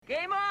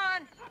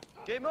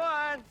Game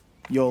on!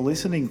 You're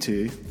listening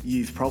to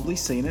You've Probably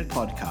Seen It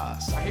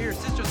podcast. I hear your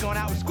sister's going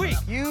out with Squeak.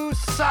 You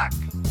suck,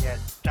 you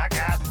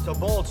jackass. It's a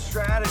bold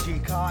strategy,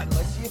 Cotton.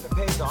 Let's see if it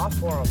pays off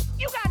for him.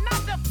 You got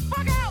knocked the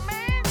fuck out,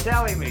 man!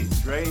 Telling me,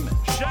 dreaming.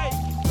 Shake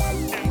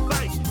and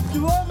bake.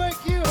 Do I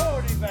make you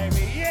horny,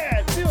 baby?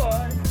 Yeah, do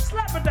I?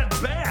 Slap at that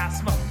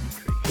bass,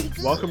 man.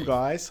 Welcome,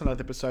 guys, to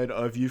another episode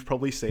of You've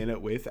Probably Seen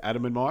It with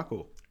Adam and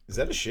Michael. Is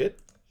that a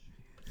shit?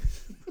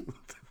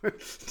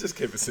 Just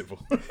keep it simple.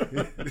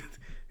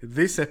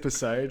 This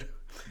episode,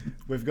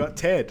 we've got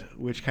Ted,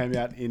 which came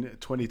out in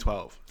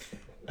 2012.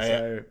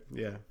 So,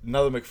 yeah.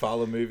 Another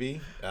MacFarlane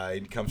movie.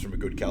 It comes from a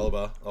good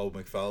caliber, old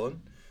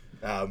MacFarlane.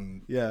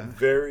 Yeah.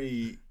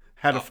 Very...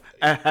 Had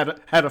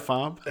a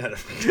farm.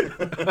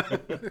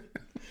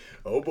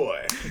 Oh,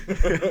 boy.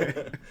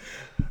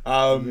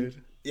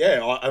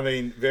 Yeah, I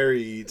mean,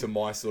 very to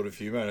my sort of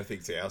humour, and I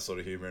think to our sort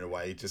of humour in a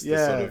way, just the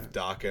sort of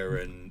darker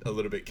and a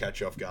little bit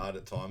catch off guard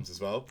at times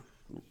as well.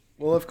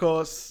 Well, of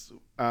course,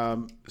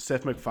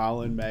 Seth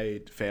MacFarlane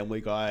made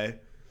Family Guy,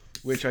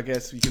 which I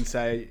guess you can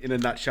say, in a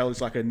nutshell, is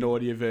like a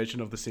naughtier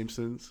version of The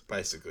Simpsons.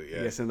 Basically,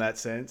 yeah. Yes, in that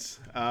sense.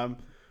 But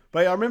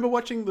yeah, I remember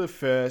watching the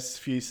first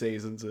few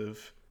seasons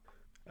of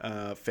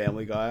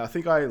Family Guy. I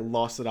think I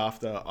lost it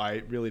after,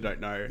 I really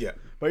don't know. Yeah.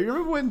 But you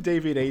remember when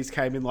DVDs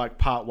came in like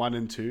part 1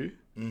 and 2?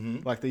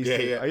 Mm-hmm. Like these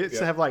Yeah, I used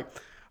to have like...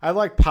 I had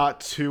like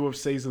part 2 of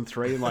season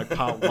 3 and like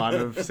part 1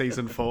 of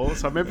season 4.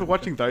 So I remember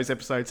watching those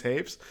episodes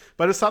heaps.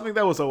 But it's something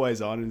that was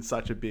always on and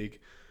such a big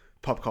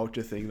pop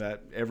culture thing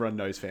that everyone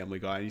knows Family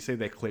Guy. And you see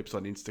their clips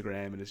on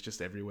Instagram and it's just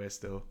everywhere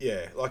still.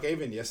 Yeah, like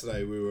even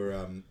yesterday we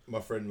were,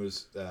 my friend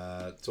was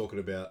talking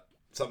about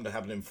something that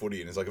happened in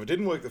footy. And it's like, if it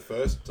didn't work the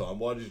first time,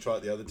 why did you try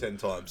it the other 10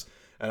 times?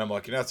 And I'm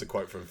like, it's a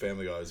quote from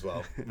Family Guy as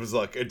well. It was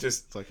like,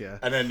 it's like, yeah.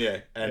 And then,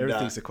 and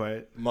everything's a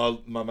quote. My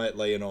mate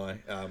Lee and I,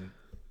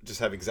 just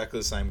have exactly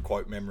the same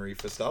quote memory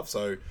for stuff,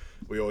 so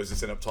we always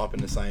just end up typing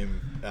the same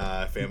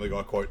Family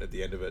Guy quote at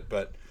the end of it.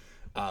 But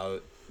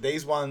that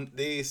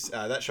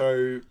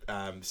show,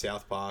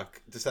 South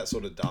Park, just that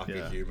sort of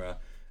darker humour,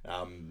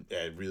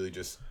 it really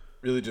just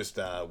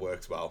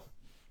works well.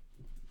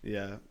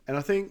 Yeah, and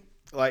I think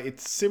like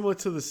it's similar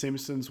to The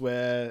Simpsons,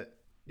 where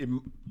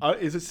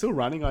is it still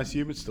running? I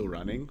assume it's still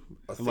running.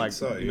 I think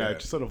so. You know,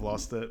 just sort of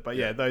lost it, but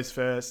yeah, those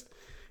first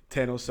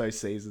 10 or so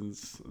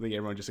seasons, I think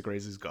everyone just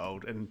agrees is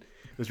gold, and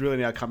it was really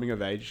now coming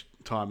of age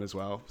time as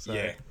well. So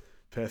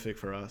perfect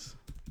for us.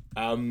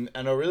 And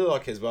I really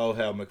like as well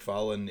how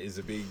MacFarlane is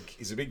a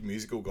big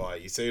musical guy.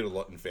 You see it a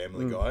lot in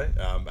Family Guy,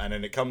 and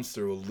then it comes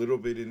through a little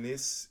bit in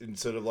this, in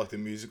sort of like the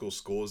musical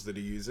scores that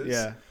he uses.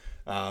 Yeah.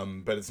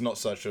 But it's not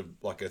such a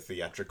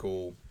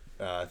theatrical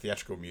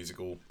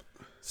musical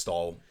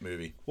style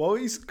movie. Well,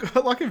 he's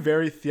got like a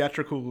very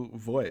theatrical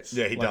voice.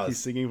 Yeah, he does.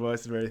 His singing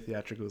voice is very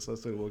theatrical, so it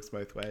sort of works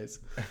both ways.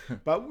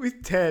 But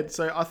with Ted,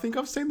 so I think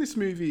I've seen this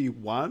movie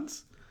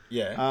once.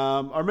 Yeah.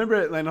 I remember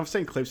it, and I've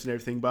seen clips and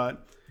everything,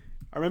 but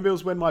I remember it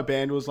was when my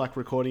band was like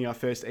recording our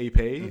first EP,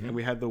 and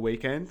we had the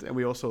weekend, and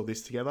we all saw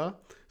this together.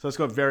 So it's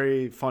got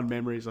very fond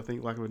memories, I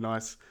think, like of a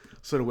nice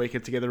sort of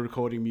weekend together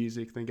recording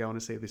music, then going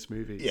to see this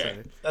movie. Yeah,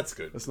 so that's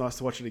good. It's nice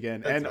to watch it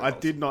again. And I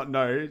did not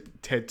know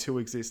Ted 2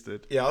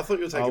 existed. Yeah, I thought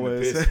you were taking a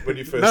piss when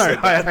you first said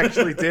that. No, I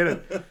actually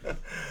didn't.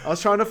 I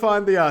was trying to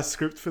find the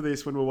script for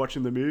this when we were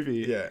watching the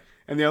movie. Yeah.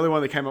 And the only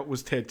one that came up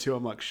was Ted 2.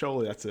 I'm like,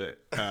 surely that's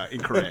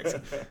incorrect.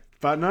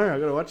 But no, I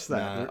got to watch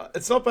that. Nah,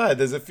 it's not bad.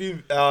 There's a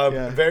few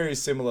very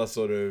similar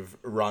sort of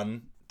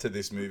run to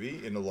this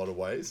movie in a lot of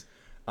ways.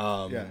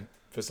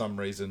 For some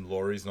reason,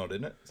 Laurie's not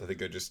in it. So I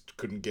think I just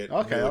couldn't get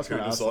Mila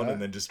Kunis on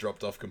and then just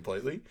dropped off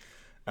completely.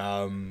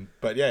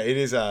 But yeah, it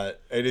is a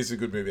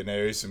good movie, and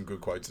there is some good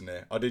quotes in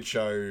there. I did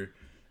show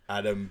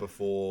Adam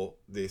before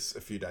this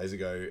a few days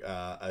ago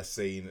a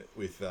scene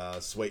with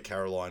Sweet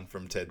Caroline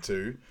from Ted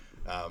 2,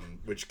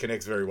 which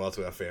connects very well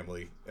to our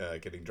family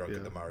getting drunk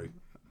at the Murray.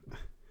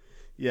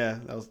 Yeah,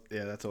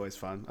 that's always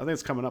fun. I think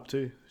it's coming up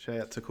too. Shout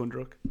out to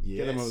Kundruk.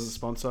 Yes. Get them as a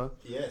sponsor.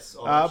 Yes.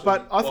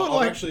 But I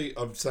thought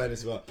I'm saying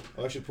this about.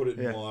 I actually put it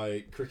in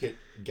my cricket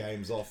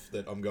games off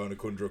that I'm going to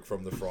Kundruk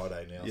from the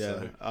Friday now. Yeah.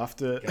 So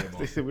after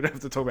we don't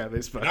have to talk about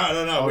this, but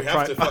no. We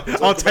have to fucking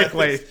talk I'll about take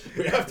leave. This.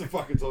 We have to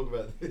fucking talk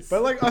about this.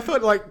 But like, I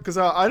thought like, because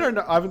I don't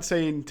know, I haven't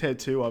seen Ted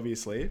 2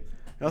 obviously.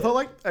 And I thought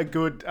like a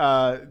good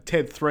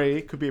Ted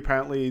 3 could be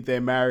apparently they're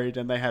married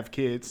and they have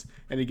kids,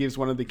 and he gives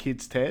one of the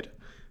kids Ted.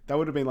 That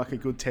would have been like a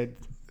good Ted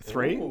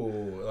 3.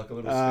 Ooh, like a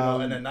little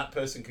spin-off. And then that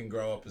person can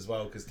grow up as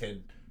well because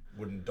Ted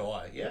wouldn't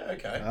die. Yeah,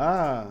 okay.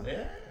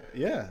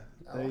 Yeah.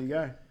 There you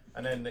go.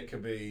 And then it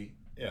could be,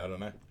 I don't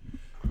know.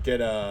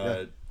 Get,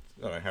 I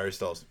don't know, Harry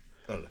Styles.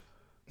 I don't know.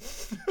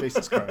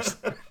 Jesus Christ.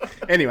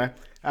 Anyway,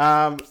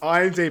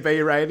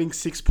 IMDb rating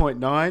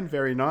 6.9.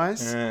 Very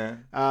nice.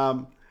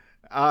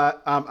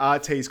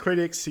 RT's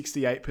critics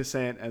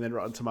 68%, and then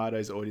Rotten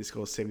Tomatoes audience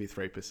score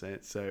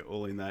 73%. So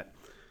all in that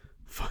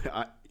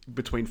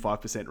between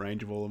 5%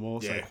 range of all and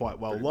more. So quite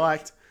well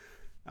liked.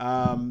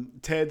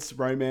 Ted's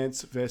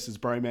romance versus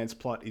bromance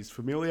plot is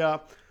familiar,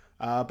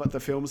 but the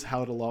film's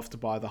held aloft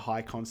by the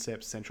high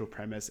concept central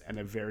premise and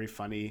a very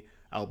funny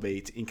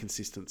albeit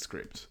inconsistent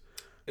script.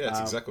 Yeah, that's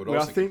exactly what I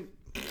was thinking.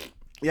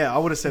 Yeah, I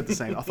would have said the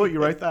same. I thought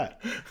you wrote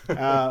that.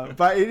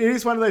 But it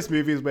is one of those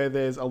movies where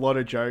there's a lot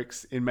of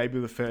jokes in maybe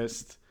the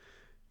first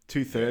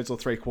 2/3 or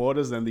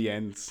 3/4, then the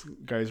end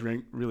goes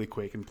really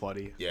quick and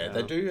plotty. Yeah,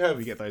 they do have...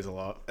 We get those a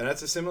lot. And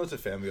that's similar to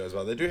Family Guy as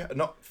well. They do...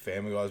 Not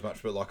Family Guy as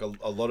much, but like a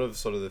lot of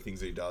sort of the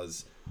things he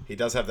does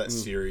have that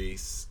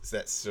serious...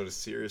 That sort of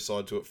serious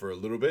side to it for a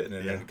little bit, and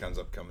then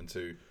it coming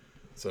to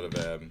sort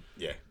of...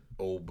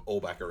 all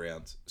back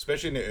around.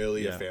 Especially in the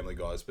earlier Family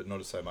Guys, but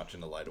not so much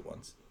in the later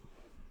ones.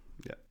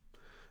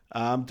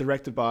 Yeah.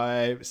 Directed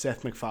by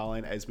Seth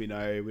MacFarlane, as we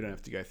know. We don't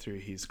have to go through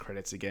his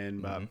credits again,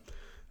 but...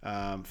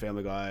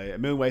 Family Guy, A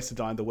Million Ways to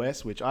Die in the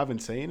West, which I haven't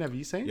seen. Have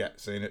you seen? Yeah,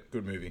 seen it.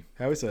 Good movie.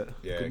 How is it?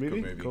 Yeah, good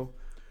movie. Cool.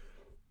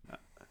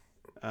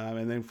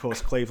 And then, of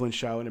course, Cleveland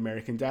Show and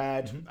American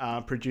Dad,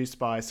 produced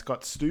by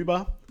Scott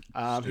Stuber,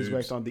 who's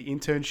worked on The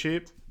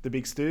Internship, The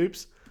Big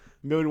Stoobs,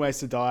 A Million Ways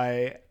to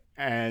Die,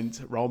 and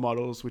Role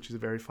Models, which is a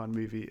very fun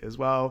movie as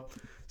well.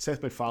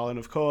 Seth MacFarlane,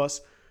 of course.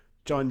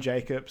 John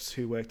Jacobs,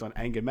 who worked on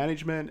Anger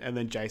Management, and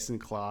then Jason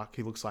Clarke,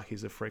 who looks like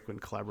he's a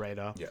frequent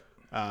collaborator. Yeah.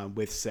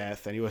 With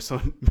Seth, and he was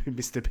on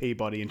Mr.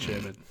 Peabody and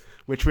Sherman,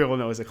 which we all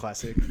know is a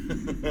classic.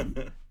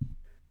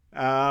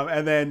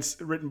 And then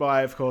written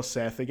by, of course,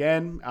 Seth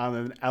again,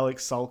 and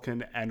Alex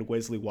Sulkin and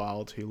Wesley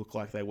Wild, who look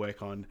like they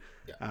work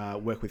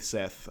with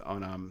Seth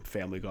on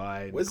Family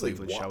Guy, and Wesley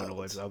Cleveland Show, Wild. and all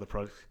those other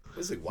projects.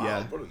 Wesley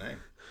Wild, what a name.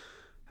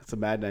 That's a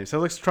mad name. So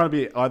it looks trying to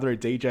be either a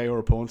DJ or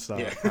a porn star.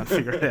 I can't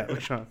figure it out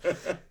which one.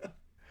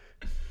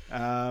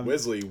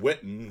 Wesley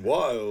Wet and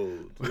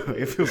Wild.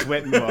 If it was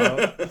Wet and Wild,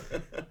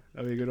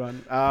 that'd be a good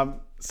one.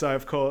 So,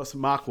 of course,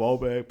 Mark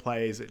Wahlberg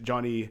plays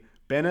Johnny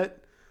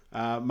Bennett.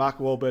 Mark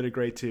Wahlberg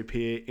agreed to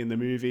appear in the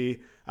movie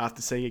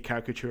after seeing a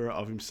caricature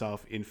of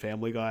himself in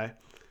Family Guy.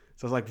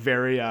 So it's like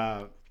very,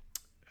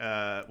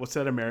 what's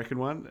that American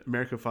one?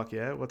 America Fuck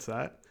Yeah, what's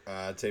that?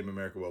 Team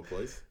America World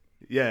Police.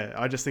 Yeah,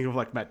 I just think of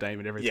like Matt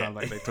Damon every time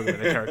like they talk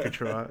about a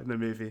caricature in the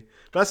movie.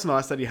 But that's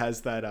nice that he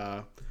has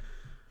that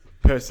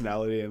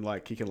personality and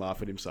like he can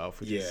laugh at himself,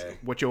 which is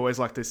what you always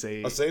like to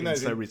see. I've seen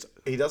those.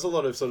 He does a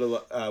lot of sort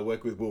of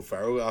work with Will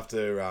Ferrell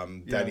after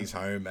Daddy's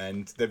Home,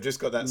 and they've just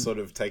got that sort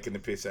of taking the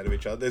piss out of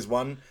each other. There's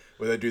one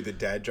where they do the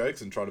dad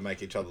jokes and try to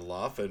make each other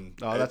laugh, and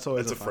that's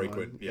always a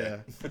frequent. One. Yeah.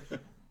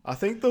 I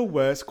think the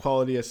worst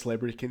quality a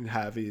celebrity can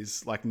have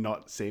is like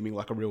not seeming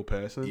like a real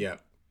person. Yeah.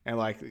 And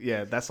like,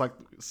 that's like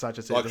such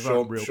a... Like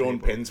Sean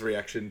Penn's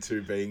reaction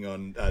to being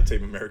on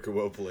Team America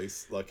World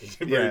Police. Like, he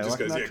just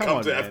goes,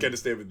 come to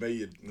Afghanistan with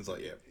me. And it's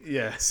like,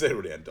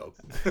 settle down, dog.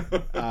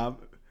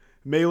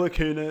 Mila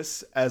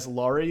Kunis as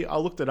Laurie. I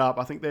looked it up.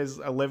 I think there's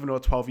 11 or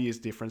 12 years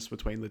difference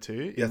between the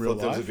two in real life.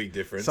 There was a big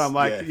difference. So I'm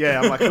like,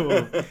 I'm like,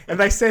 cool. And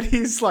they said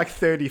he's like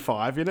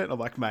 35 in it. I'm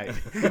like, mate,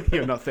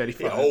 you're not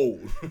 35. Yeah,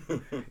 old.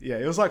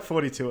 It was like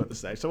 42 at the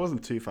stage, so it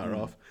wasn't too far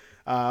off.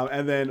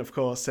 And then, of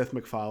course, Seth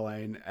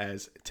MacFarlane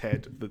as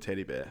Ted the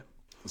teddy bear.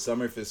 The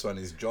summary for this one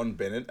is John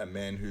Bennett, a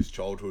man whose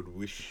childhood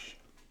wish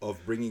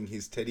of bringing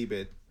his teddy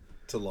bear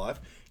to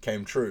life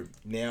came true,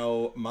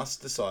 now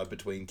must decide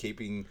between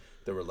keeping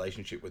the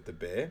relationship with the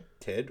bear,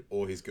 Ted,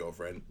 or his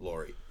girlfriend,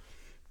 Laurie.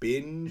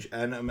 Binge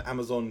and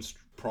Amazon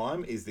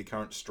Prime is the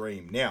current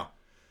stream. Now,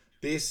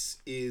 this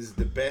is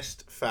the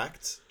best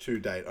fact to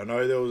date. I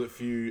know there was a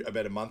few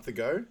about a month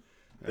ago.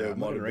 There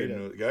might have been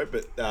ago,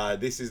 but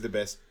this is the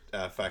best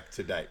fact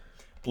to date.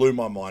 Blew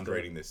my mind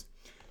reading this.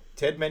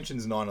 Ted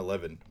mentions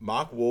 9/11.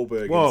 Mark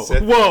Wahlberg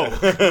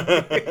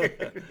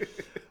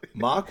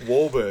Mark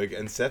Wahlberg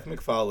and Seth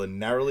MacFarlane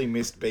narrowly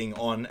missed being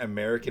on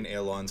American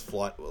Airlines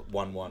Flight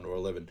 11 or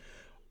 11.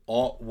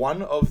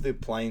 One of the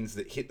planes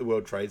that hit the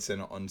World Trade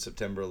Center on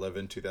September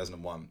 11,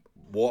 2001.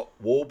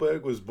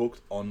 Wahlberg was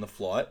booked on the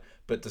flight,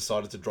 but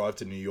decided to drive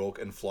to New York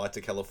and fly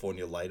to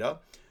California later.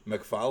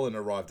 MacFarlane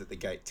arrived at the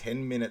gate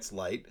 10 minutes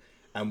late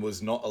and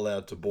was not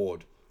allowed to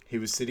board. He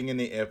was sitting in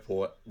the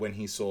airport when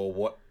he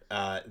saw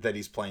that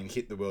his plane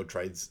hit the World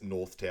Trade's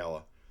North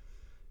Tower.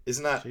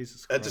 Isn't that...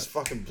 That just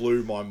fucking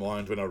blew my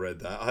mind when I read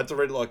that. I had to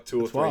read it like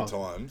two or three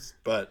times,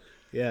 but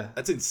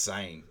that's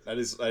insane. That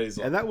is like,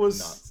 and that was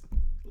nuts.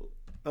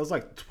 That was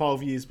like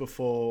 12 years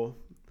before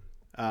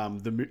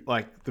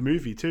the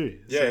movie too.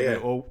 Yeah, so yeah. They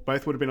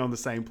both would have been on the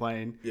same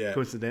plane. Yeah,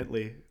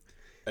 coincidentally.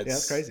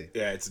 That's crazy.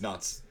 Yeah, it's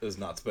nuts. It was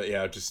nuts, but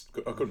yeah, I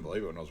couldn't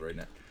believe it when I was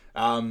reading it.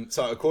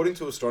 So, according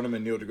to astronomer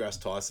Neil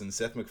deGrasse Tyson,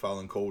 Seth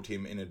MacFarlane called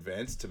him in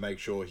advance to make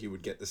sure he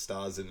would get the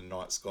stars in the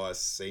night sky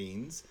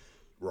scenes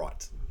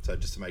right. So,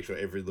 just to make sure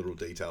every little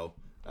detail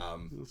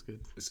that's good.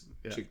 is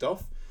checked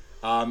off.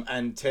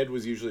 And Ted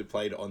was usually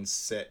played on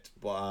set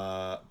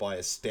by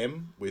a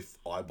stem with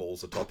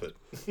eyeballs atop it.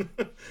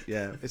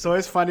 Yeah, it's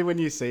always funny when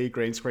you see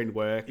green screen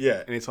work.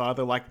 Yeah, and it's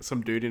either like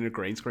some dude in a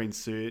green screen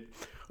suit,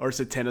 or it's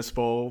a tennis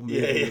ball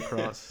moving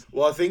across.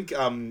 Well, I think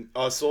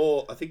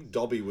I think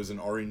Dobby was an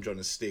orange on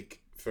a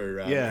stick for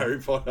Harry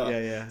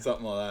Potter.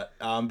 Something like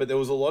that. But there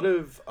was a lot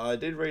of... I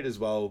did read as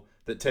well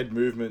that Ted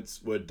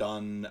movements were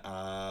done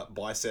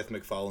by Seth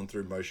MacFarlane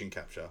through motion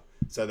capture.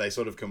 So they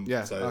sort of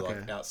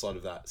like outside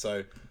of that. So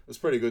it was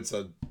pretty good.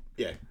 So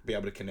be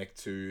able to connect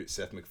to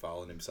Seth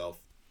MacFarlane himself.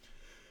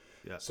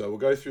 Yeah. So we'll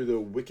go through the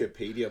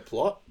Wikipedia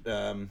plot. Do you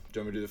want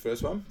me to do the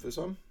first one?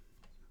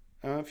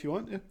 If you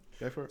want, yeah,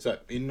 go for it. So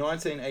in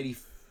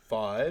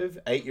 1985,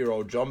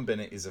 8-year-old John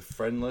Bennett is a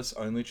friendless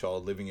only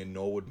child living in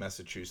Norwood,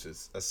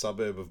 Massachusetts, a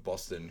suburb of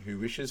Boston, who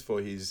wishes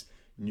for his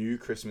new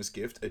Christmas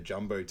gift, a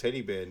jumbo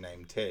teddy bear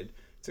named Ted,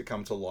 to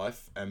come to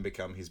life and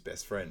become his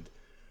best friend.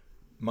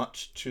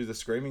 Much to the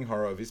screaming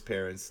horror of his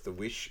parents, the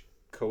wish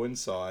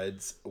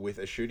coincides with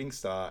a shooting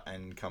star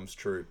and comes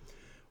true.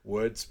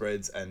 Word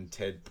spreads and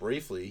Ted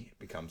briefly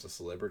becomes a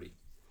celebrity.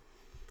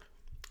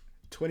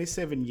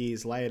 27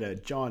 years later,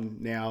 John,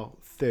 now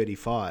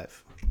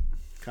 35,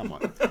 come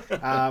on,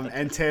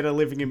 and Ted are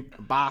living in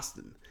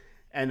Boston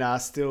and are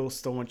still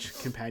staunch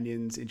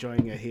companions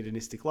enjoying a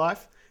hedonistic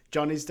life.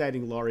 John is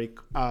dating Laurie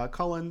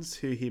Collins,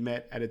 who he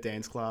met at a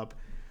dance club.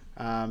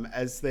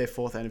 As their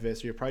 4th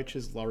anniversary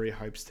approaches, Laurie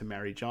hopes to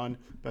marry John,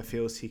 but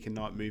feels he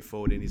cannot move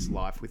forward in his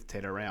life with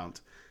Ted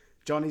around.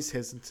 John is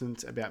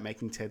hesitant about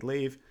making Ted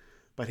leave,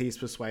 but he is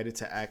persuaded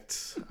to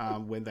act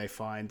when they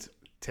find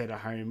Ted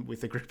at home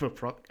with a group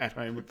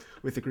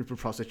of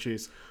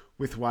prostitutes,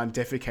 with one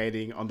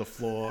defecating on the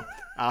floor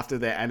after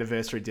their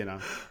anniversary dinner.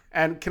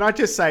 And can I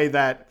just say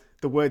that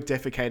the word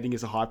defecating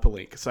is a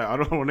hyperlink, so I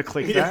don't want to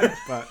click that,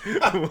 but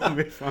we'll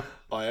move on.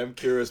 I am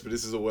curious, but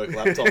this is a work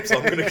laptop, so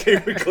I'm going to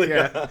keep it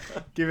clear. Yeah,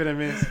 give it a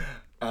miss.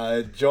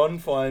 John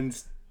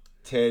finds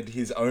Ted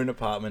his own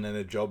apartment and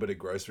a job at a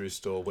grocery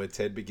store, where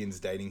Ted begins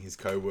dating his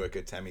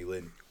co-worker Tammy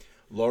Lynn.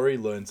 Laurie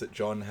learns that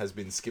John has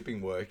been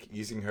skipping work,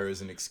 using her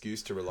as an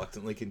excuse to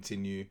reluctantly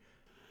continue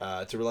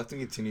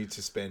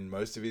to spend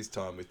most of his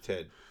time with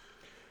Ted.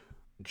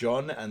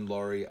 John and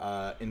Laurie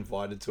are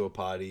invited to a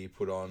party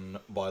put on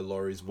by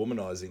Laurie's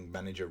womanizing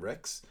manager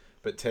Rex,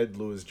 but Ted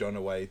lures John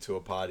away to a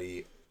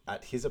party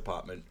at his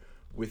apartment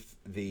with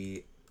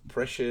the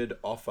pressured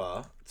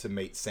offer to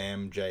meet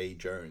Sam J.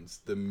 Jones,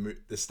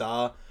 the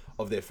star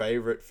of their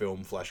favourite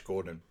film Flash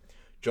Gordon.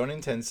 John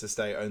intends to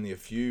stay only a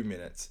few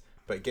minutes,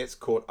 but gets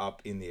caught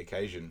up in the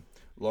occasion.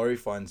 Laurie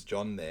finds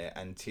John there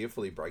and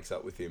tearfully breaks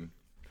up with him.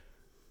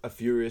 A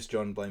furious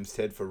John blames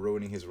Ted for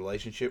ruining his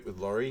relationship with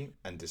Laurie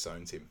and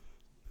disowns him.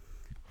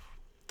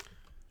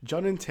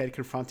 John and Ted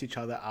confront each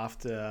other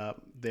after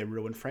their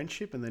ruined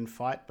friendship and then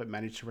fight, but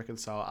manage to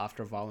reconcile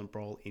after a violent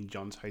brawl in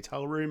John's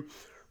hotel room,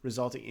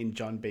 resulting in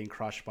John being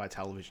crushed by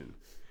television.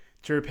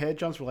 To repair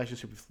John's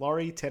relationship with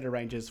Laurie, Ted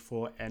arranges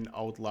for an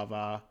old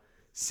lover,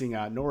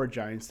 singer Norah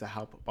Jones, to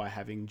help by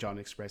having John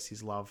express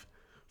his love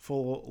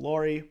for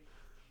Laurie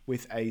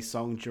with a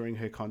song during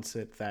her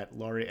concert that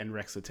Laurie and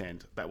Rex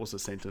attend. That was a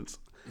sentence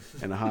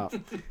and a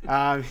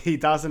half. He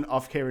does an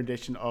off-key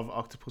rendition of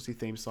Octopussy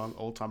theme song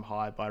All Time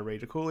High by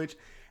Rita Coolidge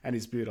and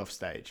is booed off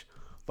stage.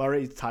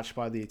 Laurie is touched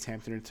by the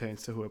attempt and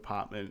returns to her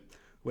apartment,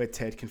 where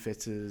Ted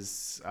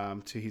confesses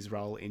to his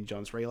role in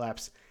John's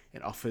relapse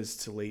and offers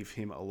to leave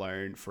him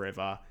alone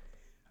forever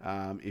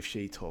if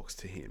she talks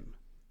to him.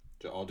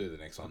 I'll do the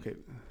next one. Okay.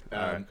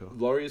 Alright, cool.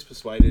 Laurie is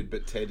persuaded,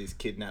 but Ted is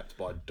kidnapped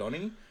by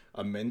Donnie,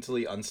 a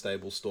mentally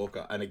unstable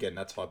stalker. And again,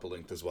 that's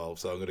hyperlinked as well,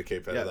 so I'm going to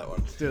keep out of that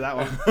one. Do that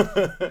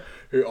one.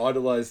 Who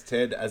idolized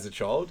Ted as a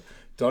child.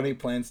 Donnie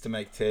plans to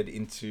make Ted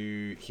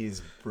into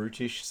his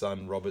brutish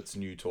son Robert's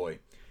new toy.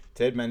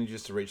 Ted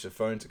manages to reach the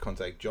phone to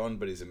contact John,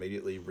 but is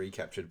immediately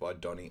recaptured by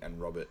Donnie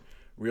and Robert.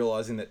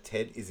 Realizing that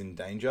Ted is in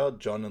danger,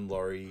 John and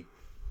Laurie...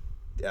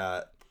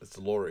 it's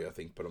Laurie, I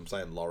think, but I'm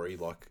saying Laurie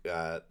like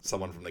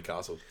someone from the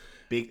castle.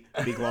 Big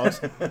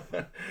loss.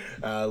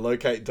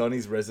 Locate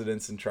Donnie's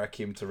residence and track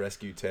him to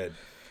rescue Ted.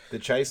 The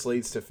chase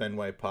leads to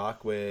Fenway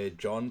Park, where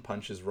John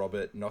punches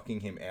Robert, knocking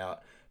him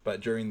out.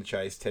 But during the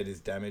chase, Ted is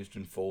damaged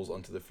and falls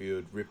onto the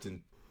field, ripped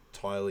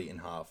entirely in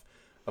half.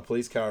 A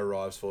police car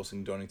arrives,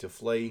 forcing Donnie to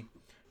flee.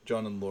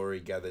 John and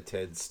Laurie gather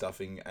Ted's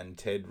stuffing, and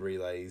Ted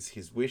relays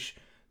his wish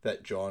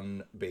that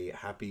John be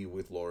happy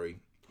with Laurie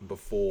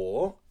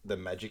before the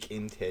magic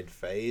in Ted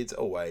fades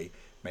away,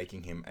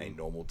 making him a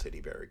normal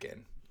teddy bear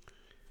again.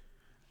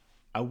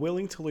 Are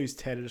willing to lose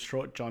Ted and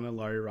distraught, John and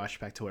Laurie rush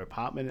back to her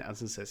apartment and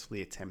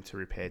unsuccessfully attempt to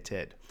repair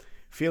Ted.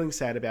 Feeling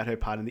sad about her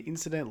part in the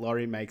incident,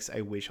 Laurie makes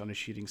a wish on a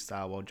shooting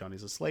star while John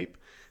is asleep.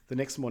 The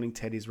next morning,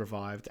 Ted is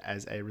revived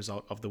as a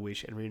result of the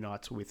wish and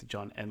reunites with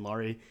John and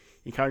Laurie,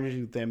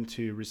 encouraging them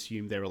to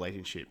resume their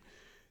relationship.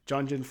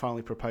 John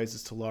finally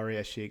proposes to Laurie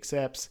as she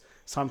accepts.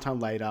 Sometime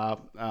later,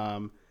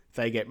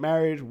 they get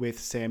married with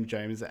Sam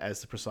Jones as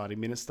the presiding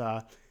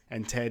minister,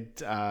 and Ted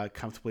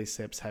comfortably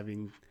accepts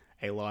having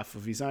a life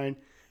of his own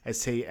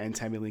as he and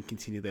Tammy Lynn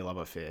continue their love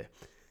affair.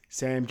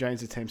 Sam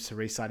Jones attempts to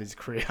restart his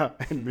career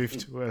and move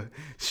to a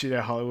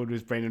studio Hollywood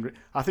with Brendan.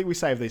 I think we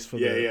saved this for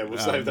we'll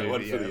save that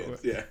one for the end.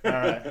 Yeah. All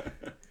right.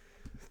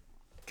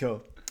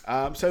 Cool.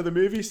 So the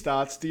movie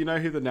starts. Do you know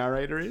who the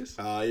narrator is?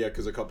 Yeah,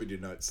 because I copied your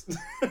notes.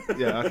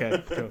 Yeah,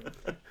 okay, cool.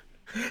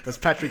 That's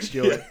Patrick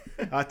Stewart.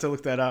 Yeah. I had to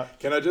look that up.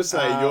 Can I just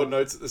say, your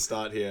notes at the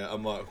start here,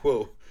 I'm like,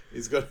 whoa,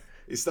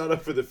 he started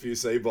off with a few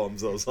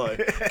C-bombs. I was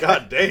like,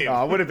 God damn.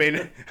 I would have been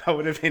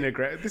a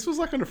great... This was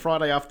like on a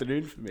Friday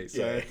afternoon for me.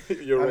 So yeah,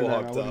 you're all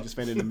hyped up. I would have just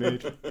been in the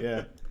mood.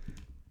 Yeah.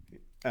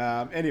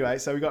 Anyway,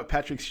 so we got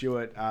Patrick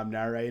Stewart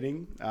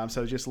narrating.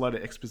 So just a lot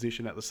of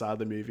exposition at the start of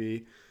the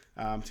movie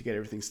to get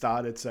everything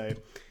started. So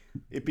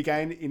it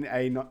began in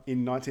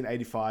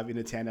 1985 in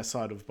a town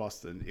outside of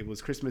Boston. It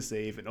was Christmas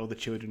Eve, and all the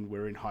children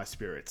were in high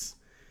spirits.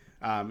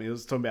 It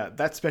was talking about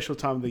that special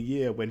time of the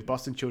year when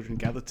Boston children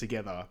gathered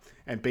together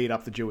and beat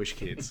up the Jewish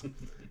kids.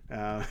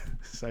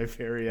 So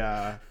very,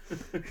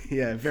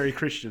 very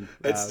Christian.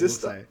 It's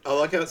just, I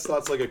like how it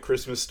starts like a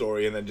Christmas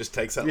story and then just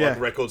takes that like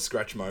record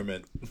scratch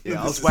moment.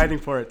 Yeah, I was waiting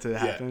for it to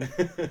happen.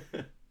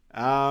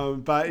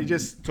 But he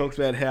just talks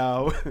about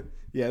how,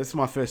 this is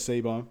my first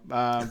C-bomb.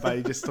 But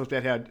he just talks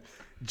about how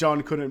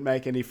John couldn't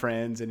make any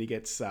friends, and he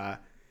gets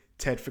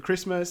Ted for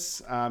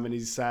Christmas, and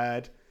he's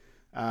sad.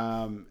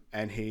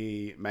 And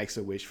he makes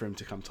a wish for him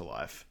to come to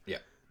life. Yeah.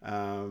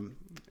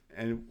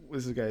 And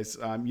Wizard goes,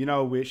 I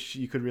wish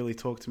you could really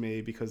talk to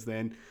me, because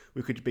then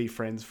we could be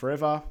friends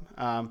forever.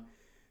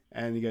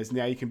 And he goes,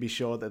 now you can be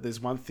sure that there's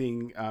one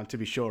thing to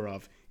be sure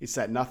of. It's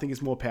that nothing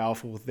is more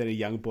powerful than a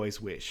young boy's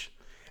wish,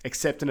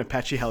 except an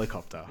Apache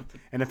helicopter.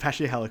 An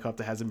Apache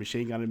helicopter has a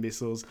machine gun and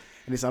missiles,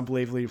 and this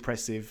unbelievably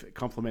impressive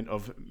complement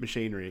of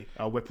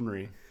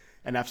weaponry.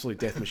 An absolute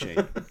death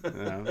machine.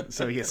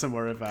 So we get some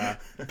more of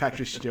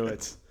Patrick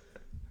Stewart's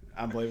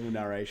unbelievable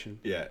narration.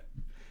 Yeah.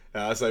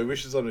 So he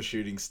wishes on a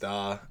shooting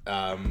star,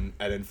 and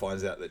then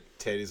finds out that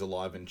Ted is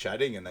alive and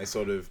chatting, and they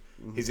sort of,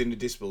 he's in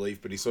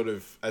disbelief, but he sort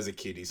of, as a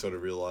kid, he sort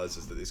of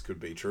realizes that this could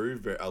be true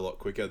a lot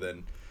quicker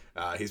than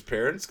his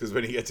parents, because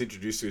when he gets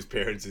introduced to his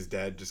parents, his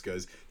dad just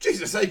goes,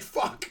 Jesus, hey,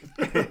 fuck!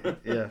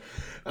 Yeah.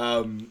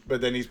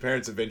 But then his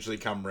parents eventually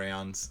come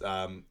round.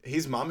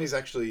 His mum is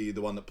actually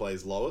the one that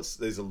plays Lois.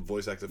 There's a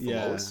voice actor for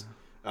Lois.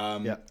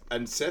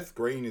 And Seth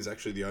Green is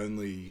actually the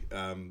only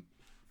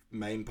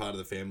main part of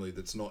the family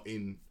that's not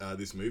in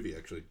this movie,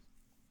 actually,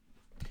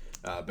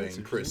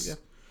 being Chris.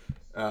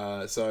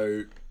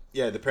 So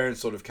the parents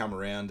sort of come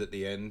around at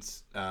the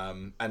end,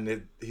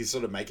 and he's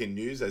sort of making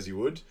news as you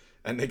would,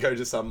 and they go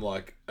to some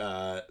like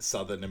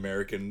Southern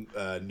American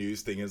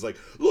news thing, and it's like,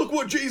 look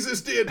what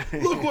Jesus did,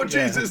 look what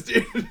Jesus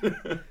did.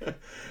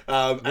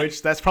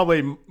 Which that's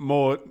probably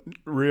more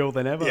real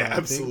than ever. Yeah,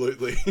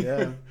 absolutely.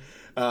 Yeah.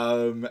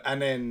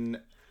 And then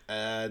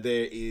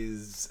there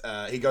is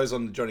he goes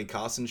on the Johnny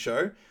Carson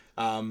show.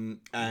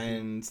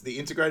 And the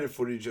integrated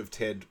footage of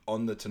Ted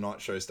on The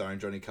Tonight Show starring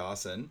Johnny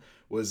Carson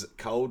was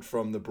culled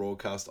from the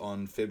broadcast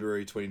on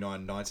February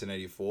 29,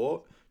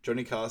 1984.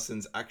 Johnny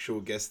Carson's actual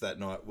guest that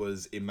night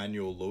was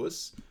Emmanuel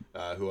Lewis,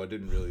 who I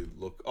didn't really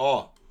look...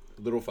 Oh,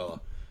 little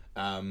fella.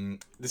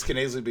 This can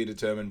easily be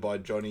determined by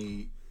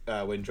Johnny,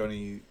 when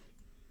Johnny,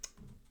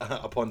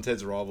 upon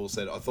Ted's arrival,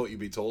 said, I thought you'd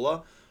be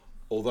taller.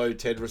 Although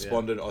Ted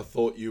responded, I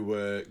thought you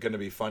were going to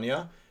be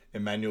funnier,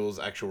 Emmanuel's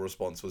actual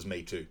response was,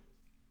 me too.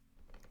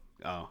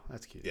 Oh,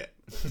 that's cute. Yeah.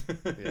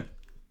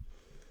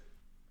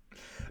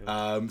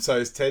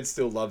 So Ted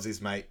still loves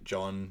his mate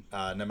John,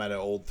 no matter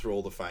through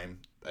all the fame.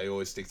 They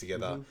always stick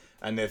together,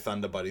 and they're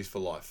Thunder buddies for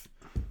life.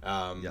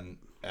 And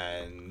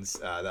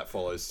that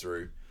follows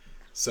through.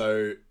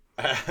 So,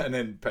 and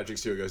then Patrick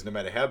Stewart goes, no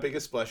matter how big a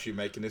splash you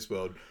make in this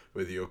world,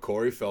 whether you're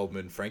Corey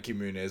Feldman, Frankie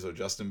Muniz, or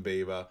Justin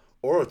Bieber,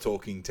 or a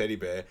talking teddy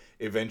bear,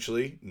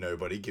 eventually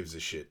nobody gives a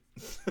shit.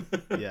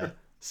 Yeah.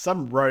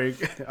 Some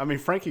rogue... I mean,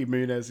 Frankie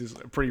Muniz is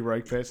a pretty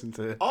rogue person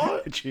to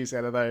choose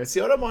out of those. See,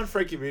 I don't mind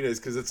Frankie Muniz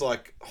because it's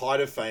like height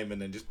of fame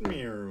and then just...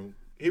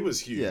 He was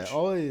huge.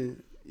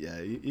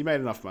 Yeah, he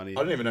made enough money. I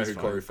don't even know who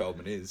Corey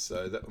Feldman is,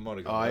 so that might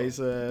have gone he's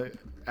a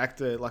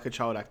actor, like a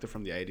child actor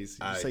from the 80s.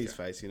 You see his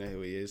face, you know who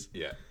he is.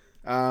 Yeah.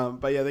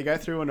 But yeah, they go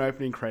through an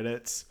opening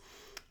credits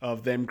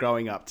of them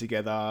growing up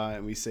together,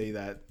 and we see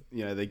that,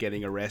 they're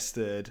getting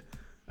arrested.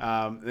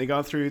 They're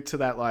going through to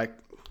that, like...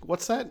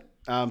 What's that?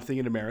 Thing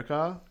in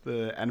America,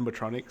 the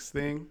animatronics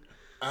thing.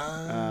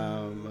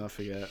 I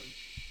forget.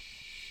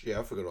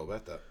 Yeah, I forgot all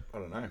about that. I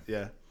don't know.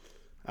 Yeah.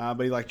 But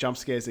he like jump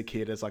scares a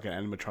kid as like an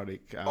animatronic.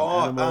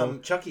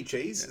 Chuck E.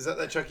 Cheese? Is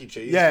that Chuck E.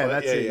 Cheese? Yeah,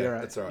 that's it. Yeah, you're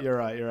right. That's right. You're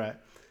right.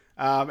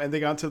 And they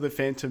go into the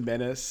Phantom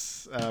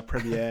Menace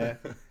premiere,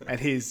 and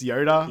he's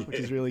Yoda, which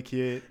is really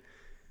cute.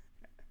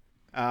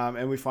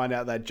 And we find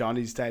out that John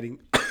is dating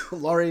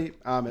Laurie.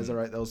 As I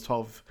wrote, there was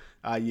 12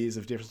 years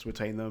of difference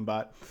between them.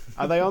 But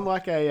are they on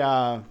like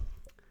a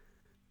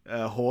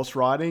horse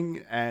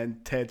riding,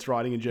 and Ted's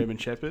riding a German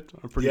Shepherd?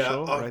 I'm pretty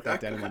sure. I wrote that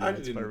down in my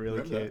notes, but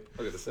really cute.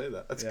 I got to say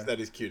that. That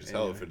is cute as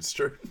hell if it's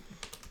true.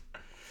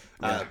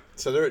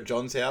 So they're at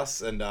John's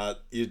house, and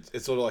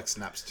it sort of like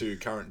snaps to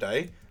current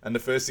day, and the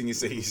first thing you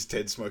see is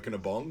Ted smoking a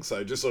bong. So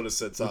it just sort of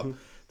sets up,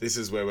 this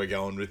is where we're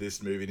going with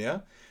this movie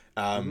now.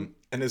 And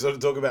they sort of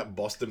talk about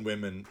Boston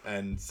women,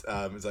 and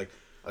it's like,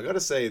 I got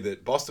to say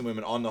that Boston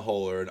women on the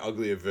whole are an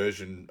uglier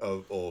version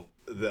of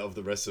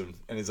the rest of them.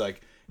 And he's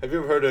like, have you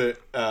ever heard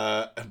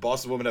a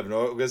Boston woman have an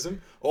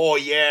orgasm? Oh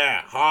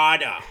yeah,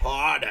 harder.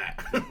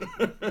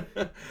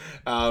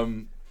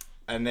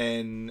 And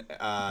then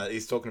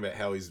he's talking about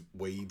how his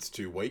weed's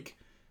too weak.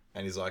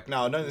 And he's like,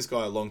 no, I've known this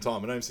guy a long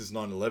time. I know him since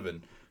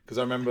 9/11. Because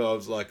I remember I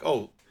was like,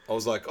 oh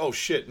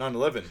shit,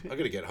 9/11. I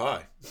got to get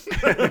high.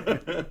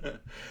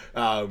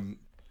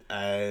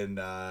 and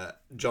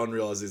John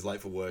realizes he's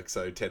late for work,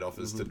 so Ted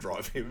offers to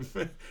drive him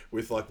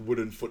with like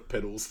wooden foot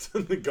pedals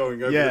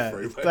going over the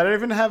freeway. They don't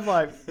even have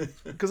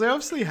because they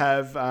obviously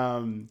have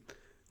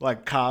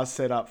like cars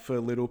set up for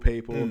little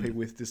people or people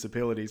with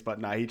disabilities, but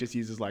no, he just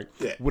uses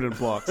wooden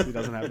blocks. He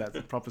doesn't have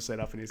that proper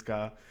setup in his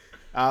car.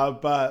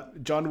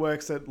 But John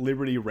works at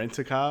Liberty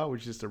Rent-A-Car,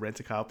 which is just a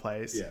rent-a-car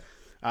place. Yeah.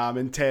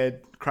 And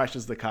Ted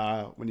crashes the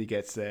car when he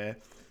gets there.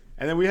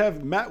 And then we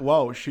have Matt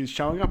Walsh, who's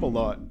showing up a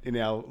lot in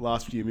our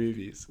last few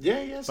movies.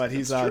 Yeah, yes, but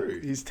he's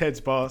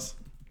Ted's boss.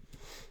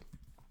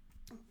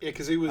 Yeah,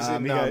 because he was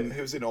he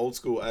was in Old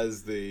School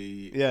as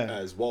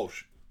as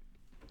Walsh.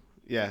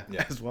 Yeah,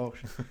 as Walsh.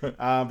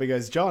 But he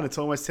goes, John, it's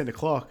almost 10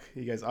 o'clock.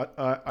 He goes,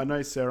 I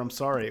know, sir, I'm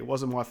sorry. It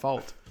wasn't my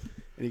fault.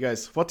 And he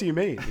goes, what do you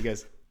mean? He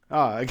goes,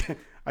 I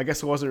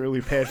guess I wasn't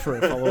really prepared for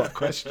a follow-up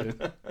question.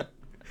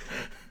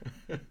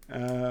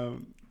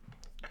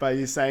 But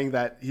he's saying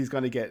that he's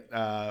going to get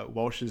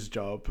Walsh's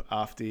job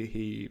after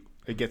he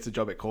gets a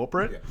job at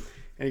corporate. Yeah.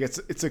 And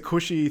it's a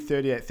cushy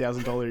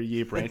 $38,000 a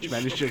year branch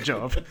manager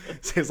job.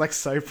 So he's like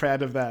so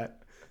proud of that.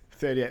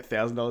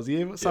 $38,000 a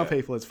year. Some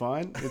people it's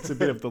fine. It's a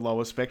bit of the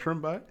lower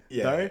spectrum, but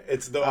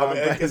it's the.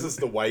 I guess it's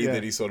the way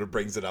that he sort of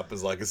brings it up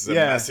as like it's a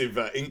massive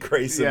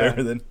increase and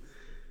everything.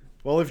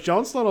 Well, if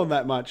John's not on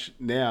that much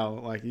now,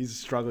 like he's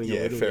struggling a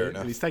little bit,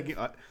 enough. And he's taking.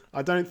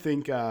 I don't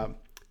think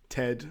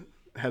Ted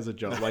has a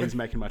job. Like he's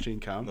making much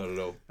income. Not at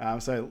all.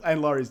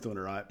 And Laurie's doing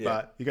it right.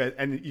 But you go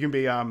and you can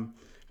be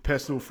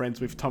personal friends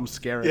with Tom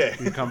Skerritt,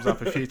 who comes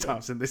up a few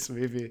times in this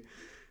movie.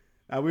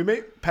 We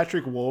meet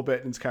Patrick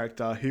Warburton's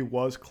character, who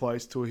was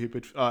close to a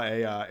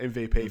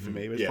MVP for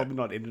me, but he's probably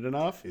not in it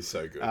enough. He's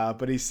so good.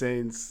 But his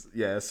scenes,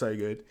 so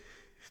good.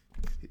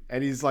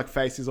 And his like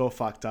face is all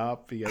fucked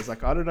up. He goes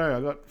like, I don't know,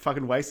 I got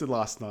fucking wasted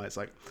last night. It's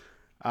like,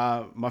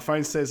 my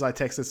phone says I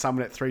texted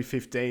someone at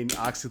 3:15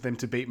 asking them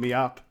to beat me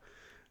up.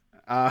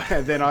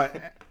 And then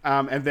at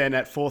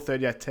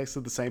 4:30 I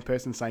texted the same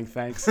person saying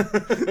thanks.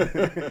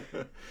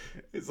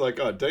 It's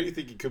like, oh, don't you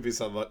think it could be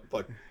some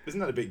like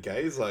isn't that a bit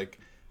gay? It's like,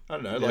 I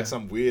don't know, like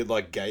some weird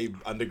like gay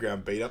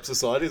underground beat up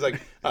society. It's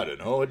like, I don't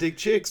know, I dig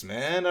chicks,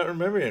 man. I don't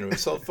remember it. It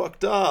was so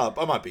fucked up.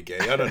 I might be gay.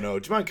 I don't know.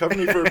 Do you mind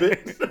covering me for a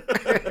bit?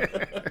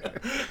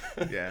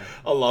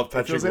 I love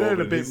Patrick Warburton. If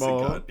it a bit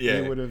more,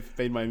 he would have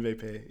been my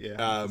MVP.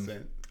 Yeah.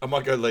 I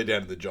might go lay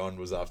down to the John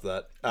was after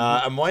that.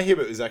 And my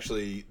hero is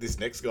actually this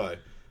next guy.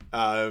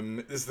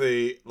 This is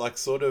the like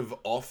sort of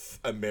off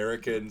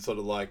American sort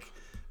of like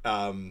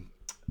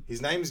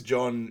his name's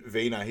John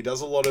Wiener. He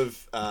does a lot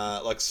of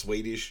like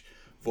Swedish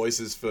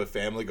voices for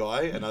Family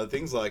Guy and other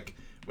things, like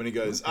when he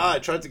goes, I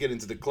tried to get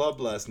into the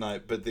club last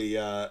night, but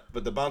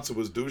the bouncer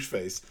was douche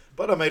face,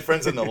 but I made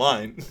friends in the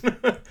line.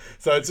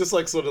 So it's just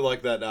like sort of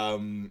like that I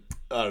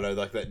don't know,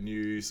 like that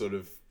new sort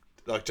of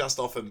like just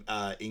off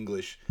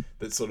English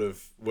that sort of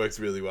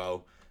works really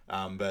well.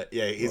 But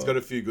yeah, he's got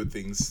a few good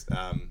things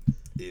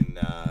in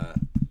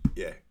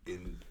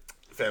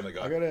Family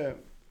Guy.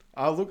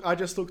 I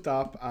just looked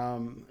up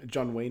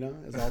John Wiener,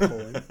 as I'll call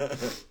him.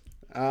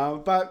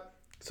 But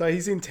so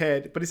he's in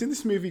Ted, but he's in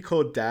this movie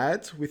called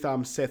Dads with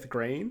Seth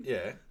Green.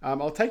 Yeah.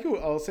 I'll send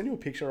you a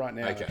picture right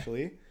now,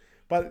 actually.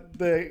 But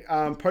the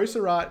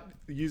poster art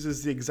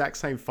uses the exact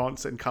same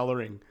fonts and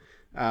coloring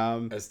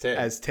as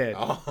Ted.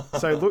 Oh.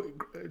 So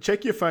look,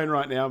 check your phone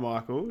right now,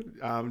 Michael,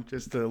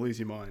 just to lose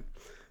your mind.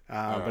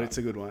 But it's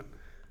a good one.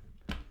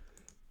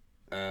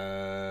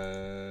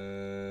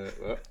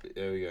 Well,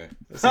 there we go.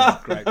 This is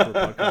great for a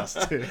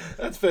podcast too.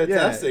 That's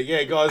fantastic.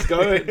 Yeah, guys,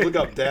 go and look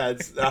up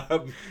Dads.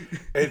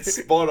 It's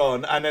spot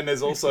on. And then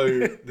there's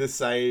also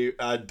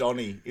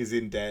Donnie is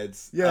in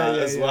Dads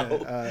as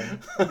well.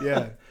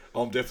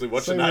 I'm definitely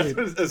watching that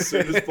as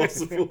soon as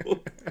possible.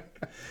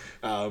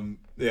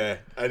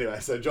 Anyway,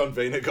 so John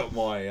Wiener got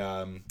my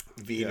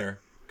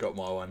got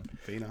my one.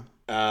 Wiener.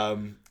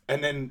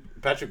 And then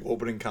Patrick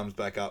Warburton comes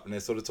back up, and they're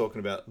sort of talking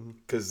about,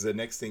 because the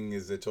next thing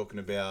is they're talking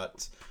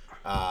about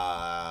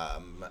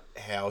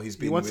how he's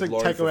been with Laurie for 4 years. He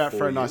wants to take her out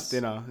for a nice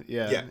dinner.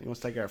 Yeah, he wants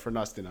to take her out for a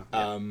nice dinner.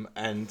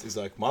 And he's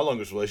like, my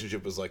longest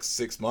relationship was like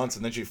 6 months,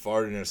 and then she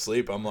farted in her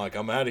sleep. I'm like,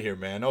 I'm out of here,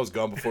 man. I was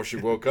gone before she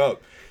woke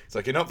up. It's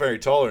like, you're not very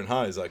tolerant,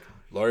 huh? He's like,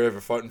 Laurie ever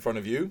fart in front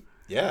of you?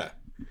 Yeah.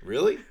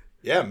 Really?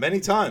 Yeah,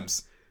 many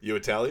times. You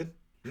Italian?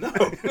 No.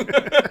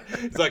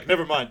 He's like,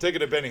 never mind. Take it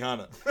to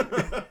Benihana.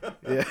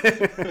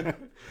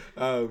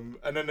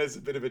 And then there's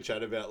a bit of a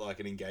chat about like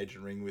an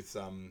engagement ring with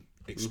some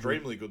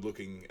extremely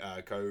good-looking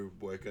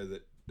co-worker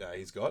that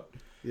he's got.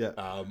 Yeah.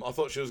 I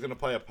thought she was going to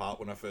play a part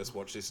when I first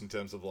watched this in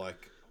terms of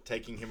like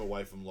taking him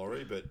away from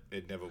Laurie, but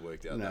it never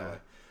worked out that way.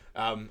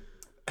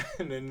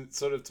 And then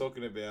sort of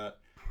talking about...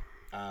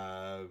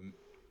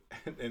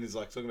 and he's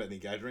like talking about the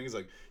engagement ring. He's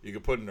like, you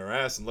could put it in her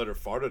ass and let her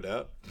fart it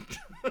out.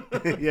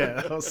 Yeah,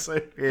 that was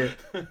so weird.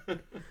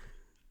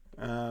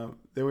 Then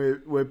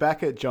we're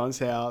back at John's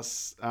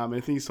house. I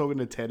think he's talking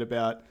to Ted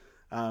about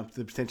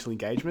the potential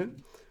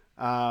engagement.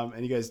 And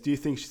he goes, do you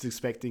think she's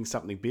expecting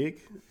something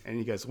big? And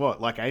he goes,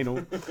 what, like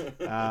anal?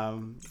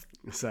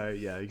 So,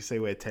 yeah, you can see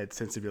where Ted's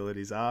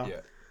sensibilities are.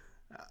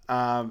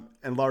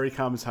 And Laurie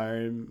comes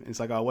home and it's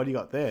like, oh, what do you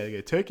got there? You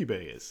go, turkey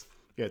burgers.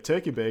 You go,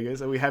 turkey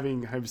burgers. Are we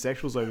having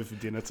homosexuals over for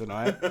dinner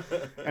tonight?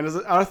 And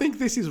I think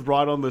this is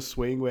right on the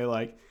swing where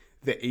like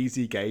the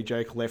easy gay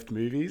joke left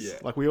movies. Yeah.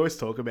 Like we always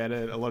talk about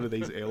it. A lot of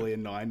these earlier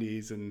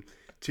 90s and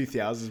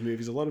 2000s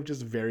movies, a lot of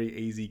just very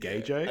easy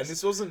gay jokes. And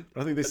this wasn't.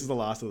 I think this is the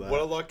last of that.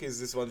 What I like is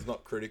this one's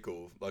not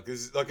critical. Like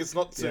this, like it's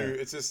not too.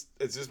 Yeah. It's just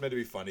meant to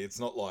be funny. It's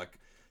not like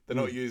they're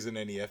not using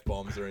any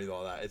F-bombs or anything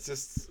like that. It's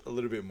just a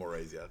little bit more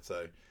easier.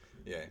 So,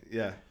 yeah.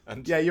 Yeah.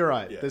 And yeah, you're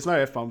right. yeah. There's no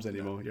F-bombs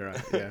anymore. You're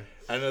right. Yeah.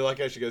 And then, like,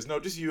 how she goes, no,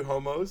 just you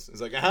homos. It's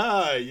like,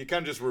 ah, you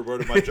can't just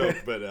reword my joke,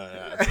 but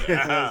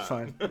That's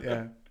fine.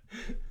 Yeah.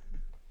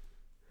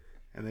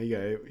 And there you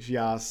go. She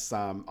asks,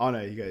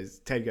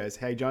 Ted goes,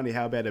 hey, Johnny,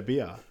 how about a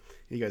beer?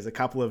 He goes, a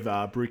couple of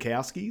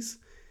Brukowskis.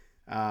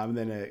 And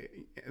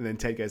then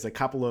Ted goes, a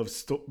couple of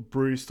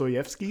Brew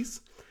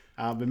Stoyevskis.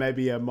 But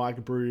maybe a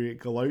Mike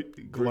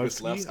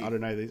Brugoslavsky. I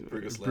don't know.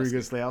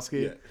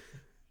 Brugoslavsky. Yeah.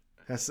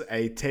 That's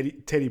a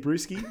Teddy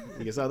Brewski.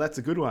 He goes, oh, that's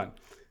a good one.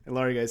 And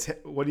Laurie goes,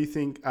 what do you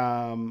think?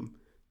 You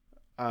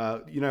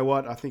know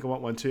what? I think I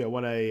want one too. I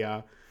want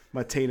a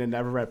Martina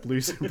Navarat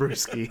Blues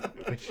Brewski,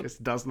 which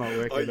just does not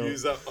work at all. I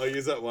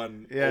use that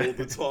one all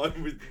the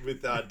time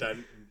with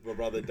my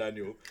brother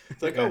Daniel.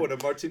 It's like, I want a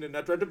Martina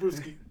Navarat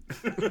Brewski.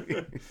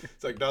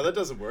 It's like, no, that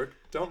doesn't work.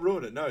 Don't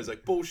ruin it. No, he's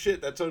like,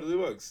 bullshit, that totally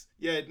works.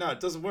 Yeah, no,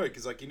 it doesn't work.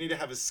 It's like, you need to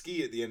have a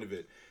ski at the end of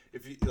it.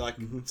 If you like,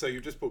 so you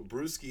just put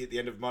Brewski at the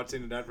end of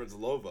Martina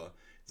Navratilova.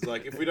 It's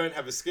like, if we don't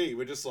have a ski,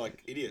 we're just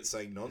like idiots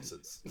saying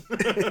nonsense.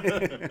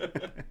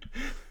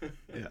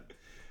 Yeah.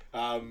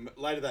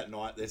 Later that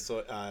night, they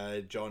saw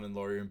John and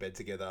Laurie in bed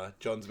together.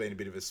 John's been a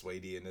bit of a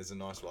sweetie, and there's a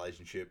nice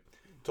relationship.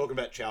 Talking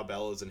about Chow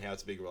Bellas and how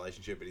it's a big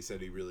relationship, but he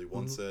said he really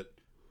wants it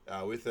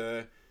with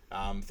her.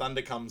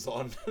 Thunder comes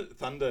on.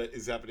 Thunder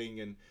is happening,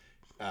 and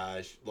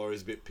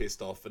Laurie's a bit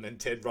pissed off, and then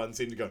Ted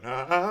runs in to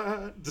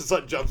go, just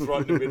like jumps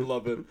right in the middle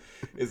of him.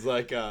 It's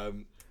like,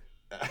 then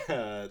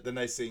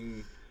they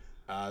sing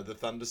the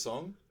Thunder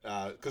song.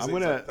 I'm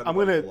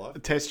gonna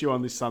test you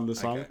on this Thunder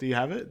song. Okay. Do you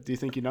have it? Do you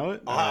think you know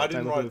it? I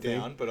didn't write it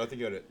down, but I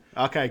think I got it.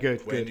 Okay,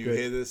 good. When you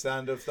hear the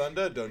sound of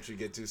thunder, don't you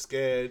get too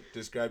scared.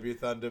 Just grab your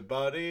thunder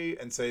body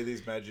and say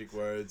these magic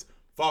words.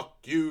 Fuck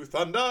you,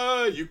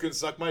 thunder. You can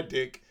suck my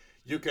dick.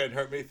 You can't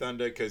hurt me,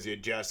 thunder, because you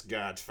just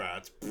got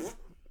fat.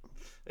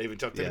 I even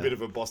chucked in a bit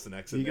of a Boston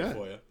accent there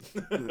for you.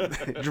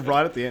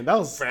 Right at the end. That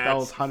was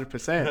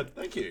 100%.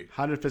 Thank you.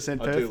 100%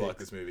 perfect. I do like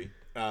this movie.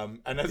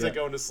 And as they're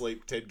going to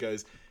sleep, Ted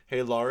goes,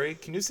 hey, Laurie,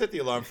 can you set the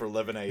alarm for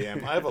 11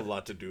 a.m.? I have a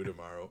lot to do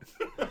tomorrow.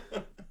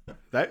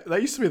 That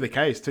used to be the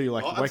case too. You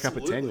wake up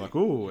at 10, you're like,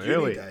 ooh,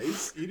 early.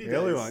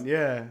 Early one,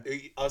 yeah.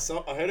 I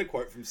heard a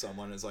quote from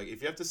someone. It's like,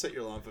 if you have to set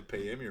your alarm for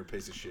PM, you're a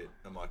piece of shit.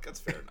 I'm like, that's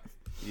fair enough.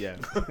 Yeah,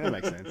 that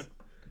makes sense.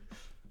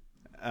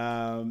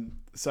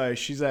 So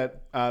she's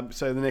at.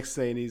 So the next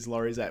scene is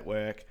Laurie's at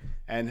work,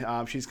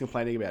 and she's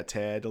complaining about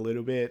Ted a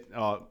little bit.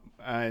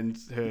 And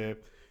her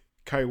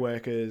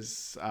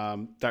co-workers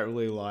don't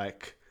really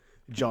like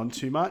John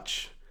too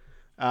much.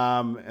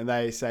 And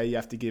they say you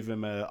have to give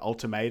him an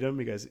ultimatum.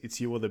 He goes, it's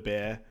you or the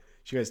bear.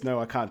 She goes, no,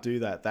 I can't do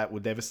that. That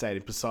would devastate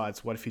him.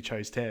 Besides, what if he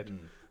chose Ted?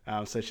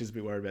 So she's a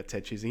bit worried about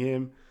Ted choosing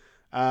him.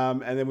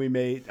 And then we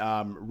meet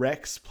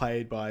Rex,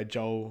 played by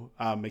Joel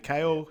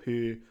McHale,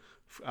 who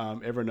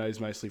everyone knows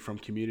mostly from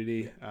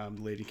Community,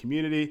 the leading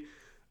Community.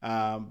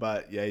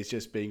 But yeah, he's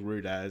just being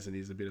rude and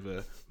he's a bit of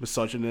a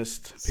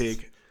misogynist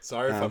pig.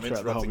 Sorry if I'm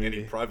interrupting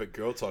any private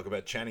girl talk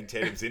about Channing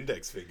Tatum's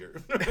index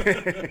finger.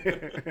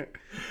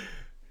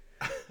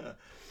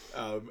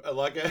 I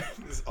like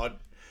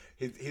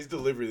his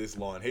delivery of this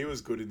line. He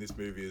was good in this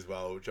movie as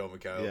well, Joel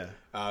McHale.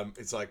 Yeah.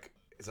 It's like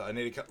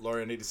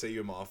Laurie, I need to see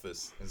you in my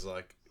office. It's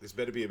like, this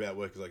better be about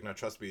work. He's like, no,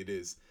 trust me, it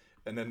is.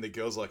 And then the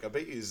girl's like, I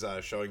bet he's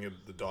showing him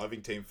the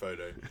diving team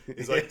photo.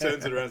 He's like,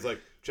 turns it around, he's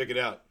like, check it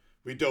out.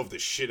 We dove the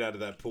shit out of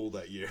that pool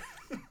that year.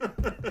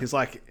 He's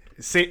like,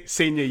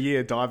 senior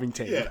year diving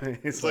team. Yeah.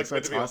 It's like, so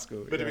it's high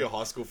school. Better be a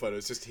high school photo.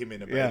 It's just him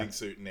in a bathing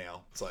suit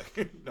now. It's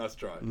like, nice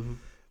try.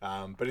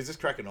 Mm-hmm. But he's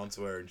just cracking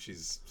onto her and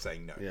she's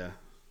saying no. Yeah.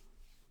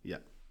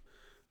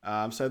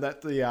 Yeah. So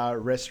that's the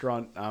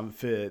restaurant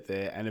for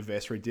their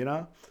anniversary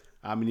dinner.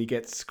 And he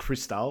gets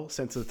Cristal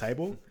sent to the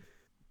table.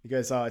 He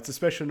goes, oh, it's a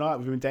special night.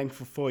 We've been dating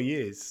for 4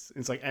 years.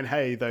 It's like, and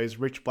hey, those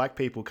rich black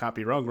people can't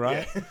be wrong,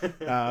 right?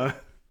 Yeah.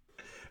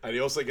 And he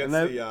also gets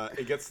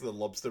he gets the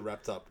lobster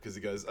wrapped up because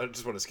he goes, I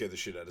just want to scare the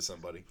shit out of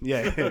somebody.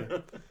 Yeah.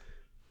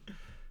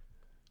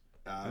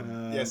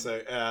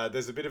 So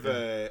there's a bit of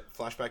a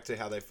flashback to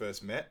how they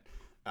first met.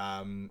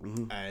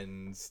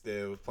 And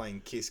they were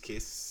playing Kiss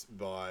Kiss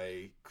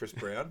by Chris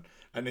Brown.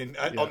 And then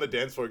on the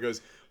dance floor, he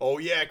goes, oh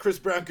yeah, Chris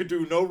Brown could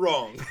do no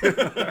wrong.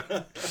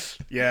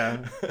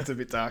 Yeah, it's a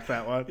bit dark,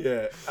 that one.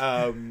 Yeah.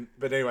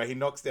 But anyway, he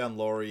knocks down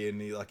Laurie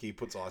and he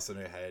puts ice on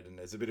her head, and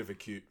there's a bit of a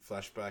cute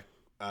flashback,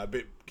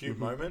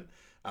 moment.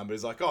 But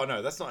he's like, oh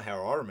no, that's not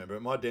how I remember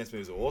it. My dance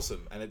moves are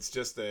awesome. And it's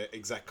just the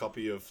exact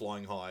copy of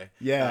Flying High.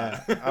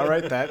 Yeah, I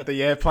wrote that.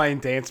 The airplane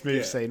dance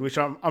move scene, which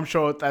I'm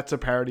sure that's a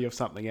parody of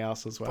something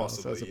else as well.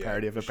 Possibly, so it's a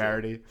parody of a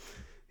parody.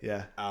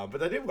 Yeah. But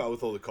they did well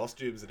with all the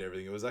costumes and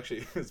everything. It was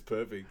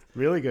perfect.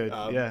 Really good.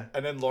 Yeah.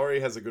 And then Laurie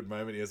has a good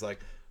moment. He's like,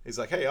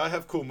 hey, I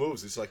have cool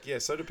moves. He's like, yeah,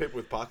 so do people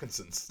with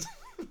Parkinson's.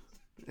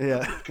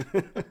 Yeah.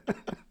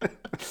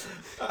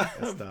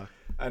 That's dark.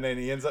 And then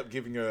he ends up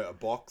giving her a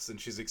box, and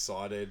she's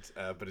excited,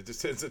 but it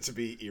just turns out to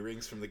be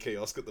earrings from the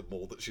kiosk at the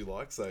mall that she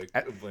likes. So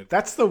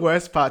that's the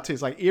worst part too.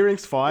 It's like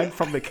earrings fine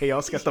from the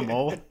kiosk at the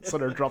mall,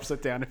 sort of drops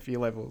it down a few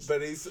levels.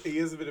 But he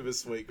is a bit of a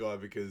sweet guy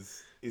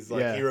because he's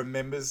like he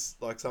remembers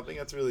like something.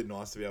 That's really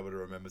nice to be able to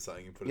remember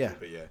something and put it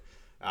in.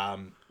 But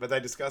but they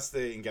discuss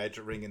the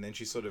engagement ring, and then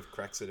she sort of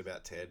cracks it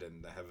about Ted,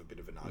 and they have a bit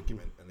of an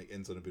argument, and it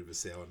ends on a bit of a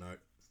sour note.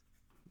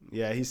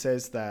 Yeah, he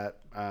says that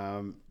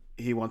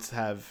he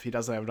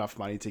doesn't have enough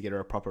money to get her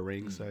a proper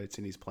ring, so it's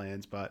in his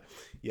plans. But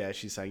yeah,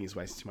 she's saying he's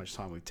wasting too much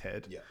time with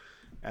Ted. Yeah.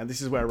 And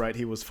this is where I wrote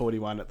he was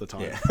 41 at the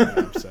time.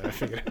 Yeah. So I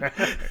figured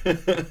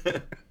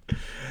it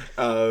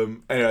out.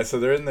 Anyway, so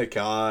they're in the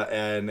car,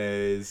 and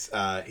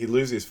he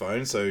loses his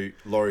phone, so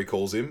Laurie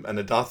calls him, and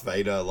the Darth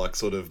Vader like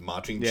sort of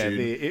marching tune.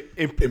 The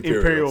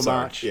Imperial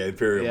March. Yeah,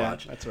 Imperial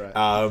March. That's right.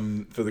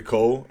 For the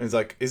call, and he's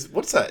like,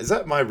 "What's that? Is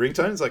that my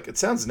ringtone?" He's like, "It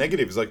sounds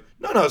negative." He's like,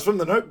 "No, it's from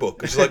the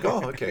Notebook." And she's like,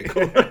 "Oh, okay,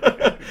 cool."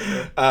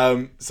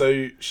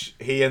 So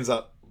he ends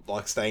up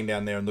like staying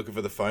down there and looking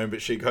for the phone,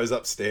 but she goes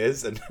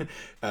upstairs, and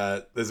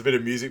there's a bit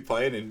of music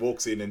playing, and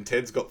walks in, and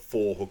Ted's got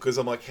 4 hookers.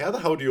 I'm like, how the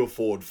hell do you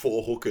afford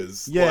 4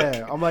 hookers?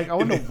 Yeah, I'm like, I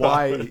wonder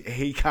why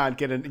he can't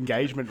get an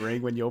engagement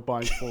ring when you're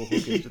buying 4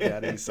 hookers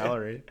without any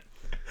salary.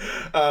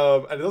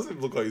 And it doesn't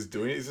look like he's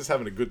doing it. He's just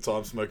having a good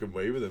time smoking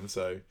weed with him.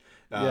 So,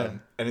 and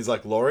he's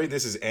like, Laurie,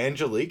 this is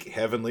Angelique,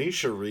 Heavenly,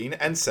 Shireen,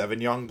 and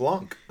Sauvignon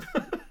Blanc.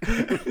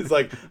 He's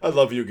like, I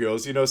love you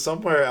girls. You know,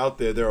 somewhere out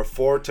there are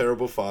 4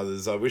 terrible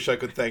fathers I wish I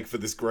could thank for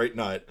this great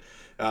night.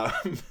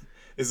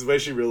 This is where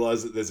she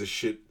realized that there's a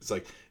shit. It's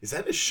like, is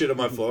that a shit on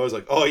my floor? I was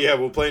like, oh yeah,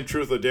 we're playing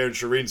Truth or Dare, and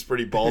Shireen's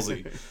pretty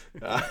ballsy.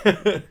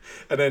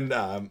 And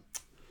then,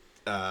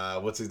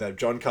 what's his name?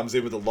 John comes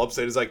in with a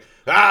lobster. He's like,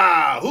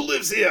 who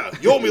lives here?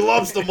 You owe me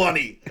lobster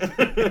money.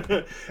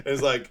 And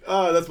it's like,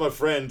 oh, that's my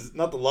friend,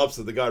 not the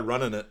lobster, the guy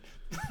running it.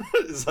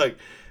 It's like,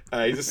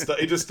 he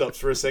just stops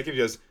for a second. He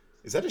goes,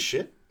 is that a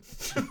shit?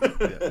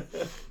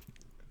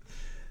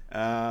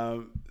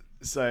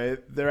 So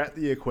they're at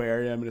the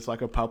aquarium, and it's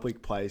like a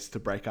public place to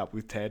break up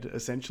with Ted,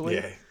 essentially.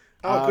 Yeah.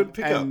 Oh, good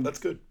pickup. That's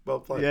good.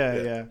 Well played.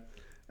 Yeah.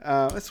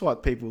 That's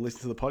what people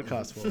listen to the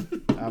podcast for.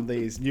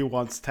 These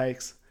nuanced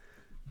takes.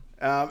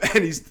 And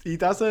he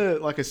does a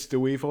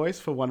Stewie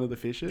voice for one of the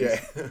fishes.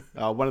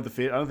 Yeah. One of the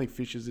fish. I don't think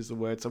fishes is the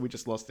word, so we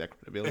just lost that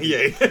credibility.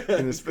 Yeah.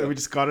 We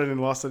just got it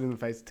and lost it in the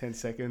face of 10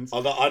 seconds.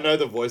 I know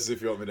the voices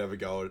if you want me to have a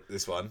go at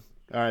this one.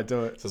 All right,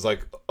 do it. So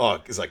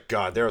it's like,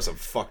 God, there are some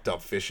fucked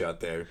up fish out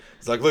there.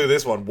 It's like, look at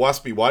this one,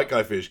 waspy white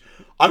guy fish.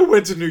 I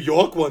went to New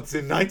York once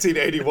in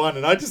 1981,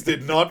 and I just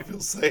did not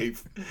feel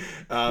safe.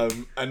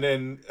 And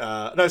then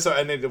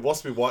the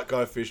waspy white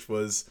guy fish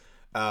was,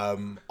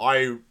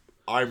 I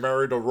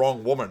married a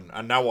wrong woman,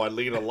 and now I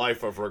lead a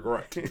life of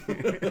regret.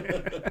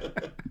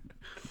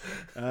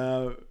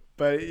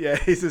 But yeah,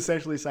 he's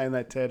essentially saying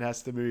that Ted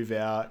has to move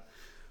out.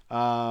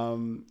 I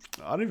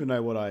don't even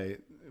know what I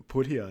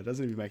put here. It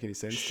doesn't even make any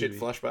sense. Shit to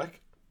me. Flashback.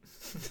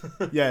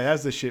 Yeah, it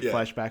has the shit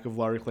flashback of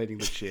Laurie cleaning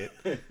the shit,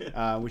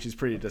 which is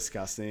pretty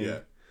disgusting. Yeah.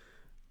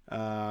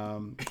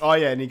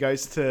 And he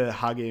goes to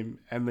hug him,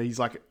 and he's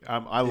like,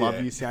 "I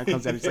love you." Sound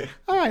comes out. He's like,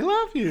 "Oh, I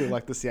love you!"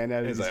 Like the sound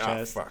out of his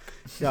chest. Oh, fuck.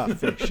 Yeah,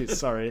 fuck, shit.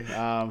 Sorry.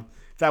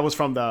 That was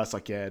from the. It's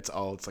like, yeah, it's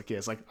old. It's like, yeah,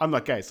 it's like, I'm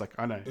not gay. It's like,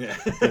 I know. Yeah.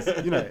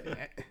 You know,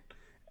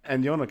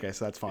 and you're not gay,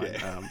 so that's fine.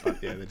 Yeah.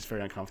 But yeah, they're just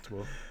very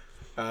uncomfortable.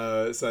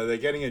 So they're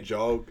getting a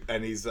jog,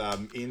 and he's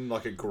in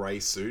like a grey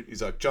suit.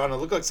 He's like, John, I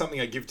look like something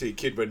I give to your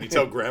kid when you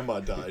tell grandma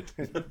died.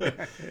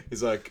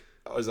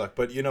 I was like,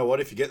 but you know what?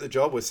 If you get the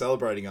job, we're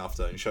celebrating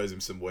after. And he shows him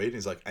some weed. And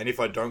he's like, and if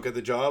I don't get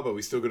the job, are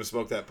we still going to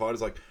smoke that pot?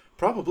 He's like,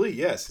 probably,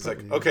 yes. He's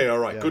like, okay, all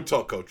right. Good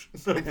talk, coach.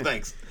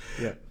 Thanks.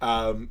 Yeah.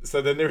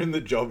 So then they're in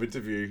the job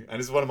interview, and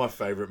this is one of my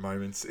favourite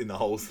moments in the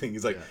whole thing.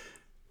 He's like,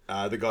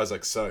 the guy's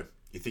like, so,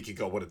 you think you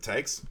got what it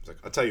takes? He's like,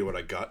 I'll tell you what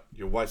I got.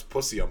 Your wife's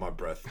pussy on my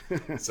breath.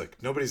 It's like,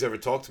 nobody's ever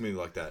talked to me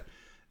like that.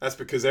 That's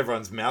because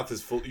everyone's mouth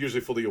is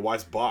usually full of your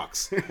wife's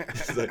box.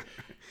 She's like,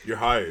 you're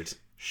hired.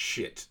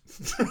 Shit.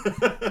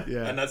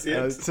 Yeah. And that's the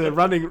end. It's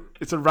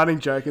a running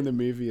joke in the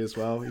movie as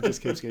well. He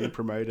just keeps getting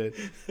promoted.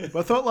 But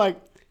I thought,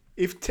 like,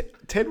 if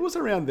Ted was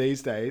around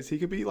these days, he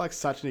could be like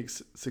such an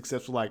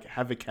successful, like,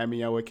 have a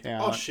Cameo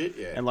account. Oh shit,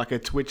 yeah. And like a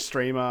Twitch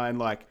streamer, and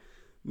like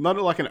not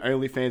like an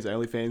OnlyFans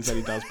that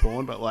he does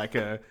porn, but like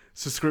a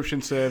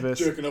subscription service.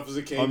 Jerking off as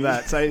a king. On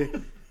that. So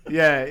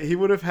yeah, he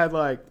would have had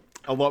like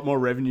a lot more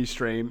revenue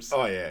streams.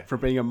 Oh yeah. For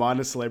being a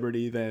minor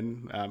celebrity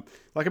than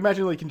like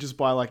imagine like you can just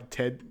buy like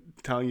Ted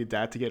telling your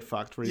dad to get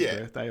fucked for his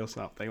birthday or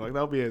something. Like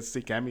that'll be a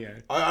sick cameo.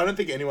 I don't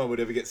think anyone would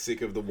ever get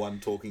sick of the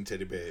one talking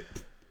teddy bear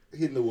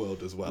in the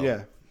world as well.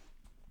 Yeah.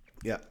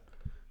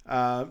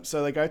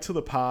 So they go to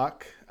the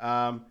park,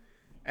 and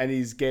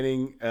he's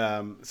getting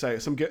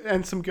some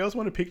girls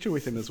want a picture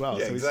with him as well.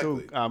 Yeah, so exactly.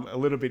 He's still a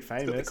little bit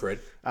famous. Still the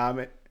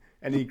cred.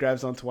 and he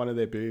grabs onto one of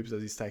their boobs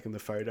as he's taking the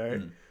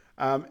photo.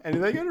 And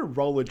they go to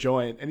roll a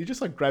joint, and he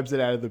just like grabs it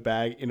out of the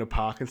bag in a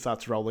park and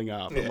starts rolling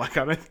up. I'm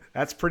like,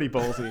 that's pretty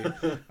ballsy,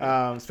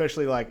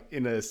 especially like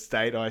in a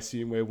state, I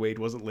assume, where weed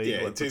wasn't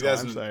legal at the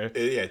time. So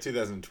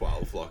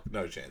 2012, like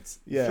no chance.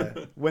 Yeah,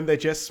 when they're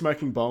just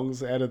smoking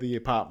bongs out of the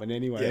apartment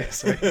anyway,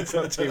 so it's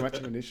not too much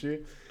of an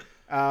issue.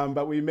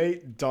 But we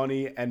meet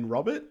Donnie and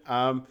Robert.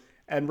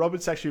 And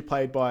Robert's actually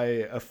played by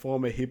a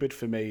former Hibbert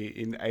for me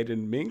in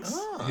Aidan Minks,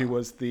 who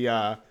was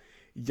the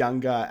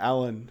younger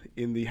Alan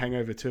in The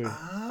Hangover 2.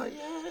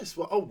 Yes.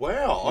 Well, oh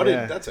wow! I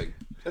didn't.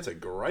 That's a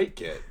great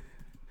get.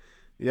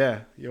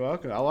 Yeah, you're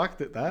welcome. I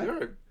liked it.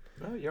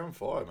 You're on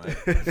fire, mate.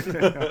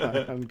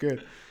 I'm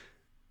good.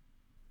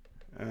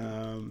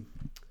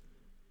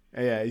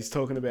 Yeah, he's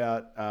talking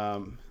about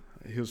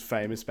he was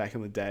famous back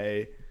in the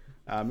day.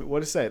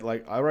 What to say?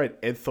 Like, I wrote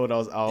Ed thought I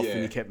was Alf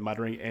and he kept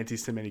muttering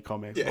anti-Semitic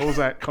comments. What was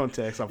that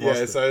context? I've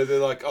lost it. So they're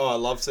like, I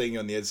love seeing you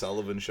on the Ed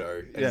Sullivan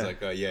show. And he's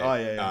like,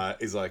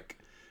 he's like,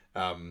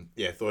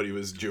 thought he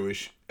was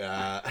Jewish.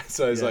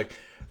 So he's like,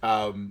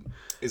 have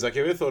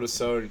you ever thought of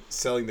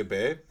selling the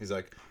bear? He's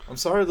like, I'm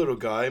sorry, little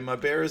guy, my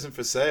bear isn't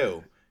for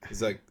sale.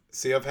 He's like,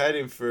 see, I've had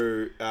him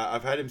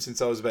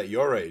since I was about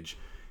your age.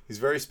 He's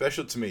very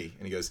special to me.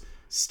 And he goes,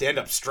 stand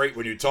up straight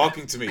when you're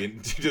talking to me.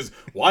 And he just,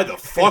 why the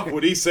fuck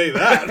would he say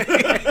that?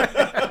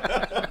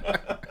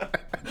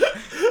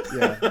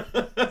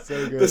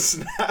 So good. The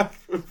snap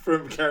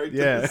from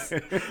characters.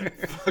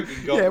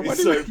 Fucking got me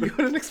so. You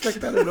wouldn't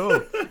expect that at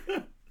all.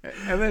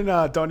 And then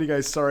Donnie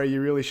goes, sorry, you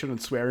really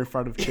shouldn't swear in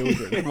front of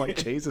children. I'm like,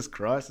 Jesus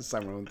Christ, there's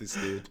something wrong with this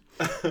dude.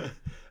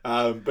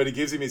 But he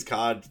gives him his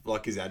card,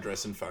 like his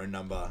address and phone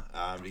number,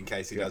 in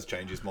case he does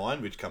change his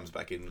mind, which comes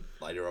back in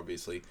later,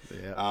 obviously.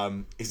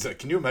 He's like,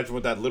 can you imagine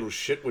what that little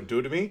shit would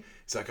do to me?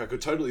 He's like, I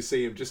could totally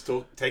see him just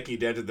taking you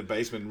down to the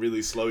basement and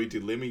really slowly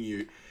delimbing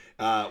you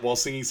while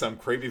singing some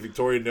creepy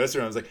Victorian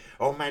nursery. I was like,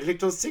 oh, my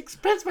little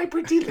sixpence, my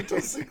pretty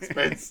little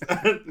sixpence.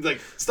 He's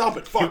like, stop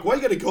it, fuck, why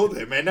you gotta go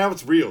there, man? Now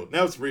it's real.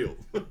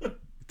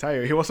 Tell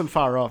you, he wasn't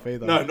far off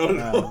either. No, not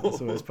at all. That's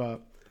the worst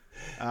part.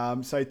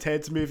 So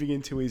Ted's moving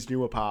into his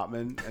new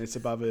apartment, and it's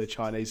above a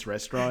Chinese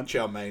restaurant.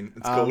 Chow mein,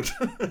 it's called.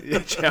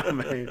 Chow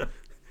mein.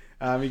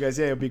 He goes,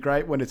 yeah, it'll be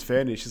great when it's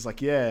furnished. He's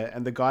like, yeah,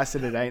 and the guy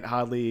said it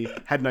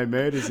had no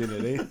murders in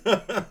it.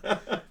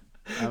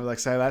 I was like,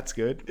 so that's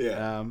good.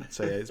 Yeah.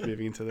 It's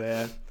moving into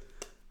there.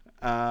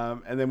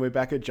 And then we're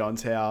back at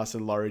John's house,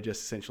 and Laurie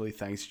just essentially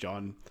thanks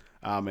John,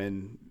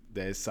 and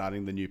they're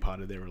starting the new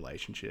part of their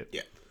relationship.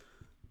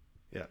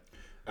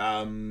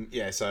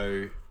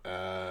 So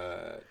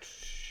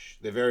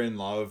they're very in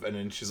love, and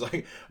then she's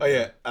like,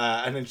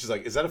 and then she's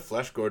like, is that a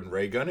Flash Gordon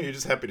ray gun, or are you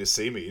just happy to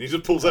see me? And he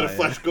just pulls out a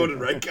Flash Gordon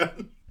ray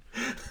gun.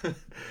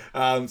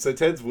 So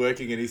Ted's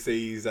working, and he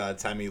sees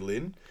Tammy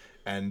Lynn,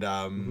 and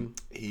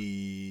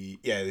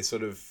there's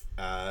sort of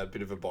a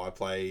bit of a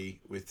byplay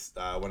with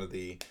one of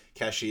the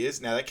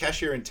cashiers. Now, that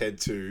cashier in Ted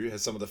 2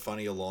 has some of the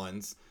funnier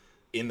lines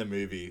in the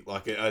movie,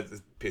 like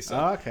piss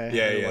off. Oh,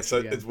 okay. So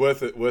it's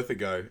worth a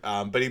go.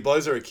 But he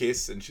blows her a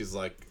kiss, and she's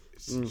like,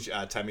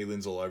 Tammy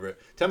Lynn's all over it.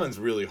 Tammy Lynn's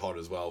really hot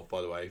as well,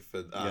 by the way,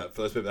 for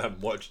those people that haven't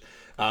watched.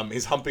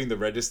 He's humping the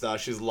register.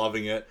 She's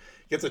loving it.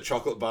 Gets a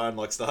chocolate bar and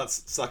like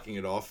starts sucking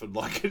it off, and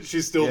like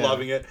she's still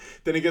loving it.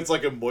 Then he gets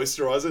like a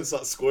moisturizer and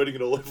starts squirting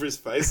it all over his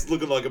face,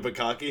 looking like a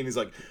bukkake. And he's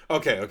like,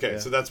 okay,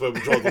 so that's where we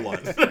draw the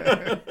line.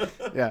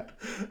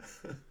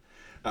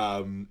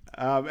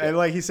 And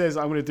like he says,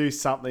 I'm going to do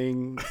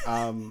something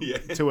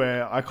to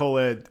where I call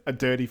it a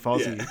dirty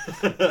fozzie.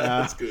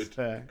 That's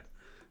good.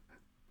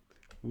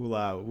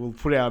 We'll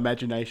put our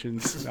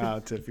imaginations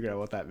to figure out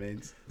what that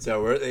means.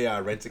 So we're at the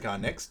rent-a-car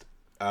next.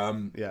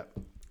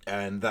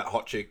 And that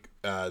hot chick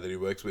that he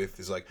works with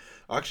is like,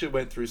 I actually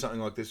went through something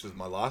like this with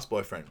my last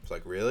boyfriend. It's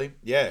like, really?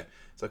 Yeah.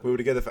 It's like, we were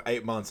together for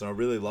 8 months and I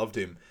really loved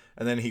him.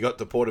 And then he got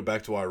deported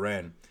back to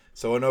Iran.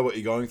 So I know what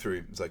you're going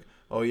through. It's like,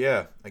 oh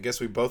yeah, I guess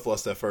we both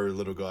lost our furry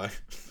little guy.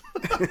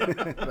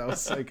 That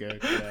was so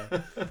good.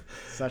 Yeah.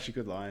 Such a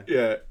good line.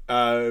 Yeah.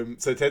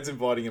 So Ted's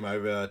inviting him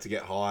over to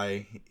get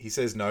high. He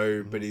says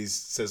no, but he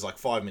says like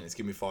 5 minutes.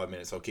 Give me 5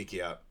 minutes. I'll kick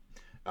you out.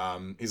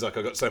 He's like,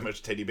 I got so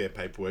much teddy bear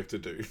paperwork to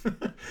do.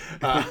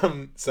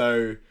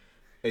 So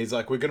he's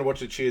like, we're going to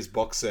watch a Cheers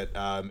box set.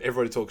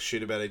 Everybody talks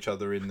shit about each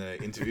other in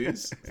the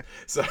interviews.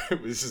 So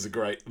this is a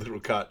great little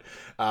cut.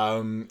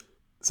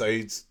 So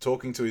he's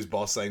talking to his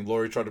boss saying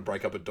Laurie tried to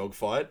break up a dog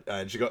fight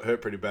and she got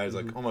hurt pretty bad. He's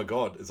like, oh my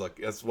God. It's like,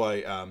 that's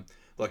why,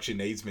 like she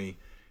needs me.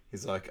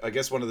 He's like, I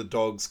guess one of the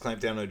dogs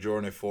clamped down her jaw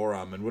and her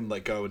forearm and wouldn't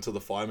let go until the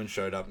fireman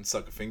showed up and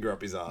stuck a finger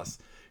up his ass.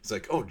 He's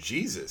like, oh,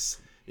 Jesus.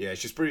 Yeah,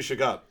 she's pretty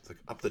shook up. He's like,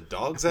 up the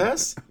dog's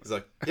ass? He's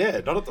like,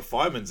 yeah, not up the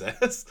fireman's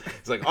ass.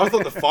 He's like, I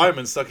thought the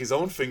fireman stuck his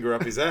own finger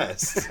up his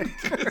ass.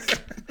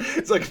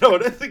 It's like, no, I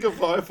don't think a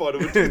firefighter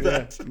would do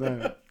that.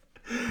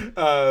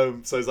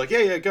 No. So he's like,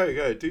 yeah,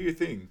 go, do your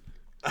thing.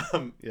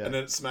 And then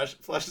it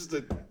flashes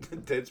to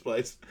Ted's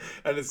place,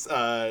 and it's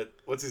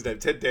what's his name?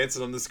 Ted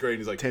Danson on the screen.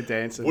 He's like, Ted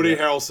Danson, Woody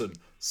Harrelson,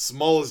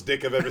 smallest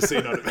dick I've ever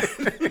seen on a man.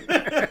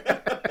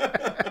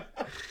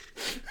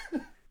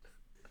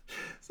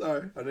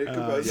 Sorry, I need to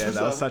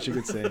that was such a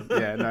good scene.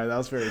 Yeah, no, that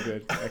was very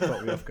good. That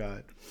caught me off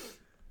guard.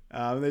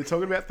 They're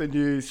talking about the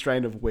new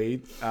strain of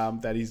weed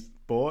that he's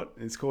bought.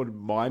 It's called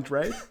Mind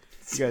Rape.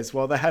 He goes,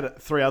 well, they had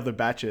 3 other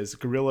batches: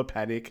 Gorilla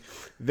Panic,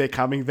 They're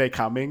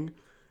Coming,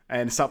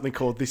 and something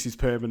called This Is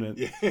Permanent.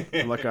 Yeah.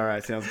 I'm like, all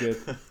right, sounds good.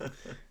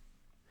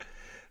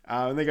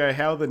 And they go,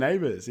 how are the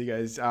neighbours? He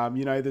goes,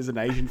 there's an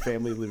Asian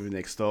family living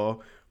next door,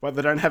 but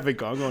they don't have a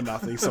gong or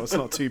nothing, so it's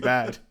not too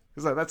bad.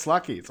 He's like, that's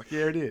lucky. It's like,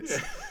 yeah, it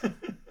is.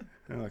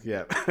 I'm like,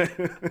 yeah.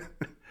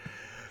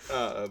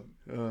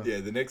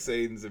 The next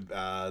scene's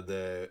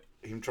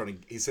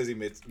he says he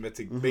meets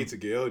a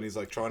girl, and he's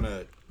like trying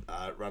to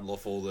rattle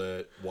off all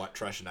the white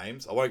trash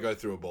names. I won't go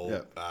through them all.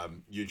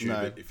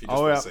 YouTube it if you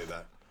just want to see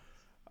that.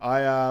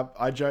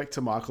 I joked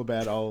to Michael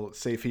about I'll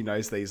see if he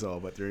knows these all,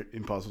 but they're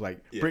impossible. Like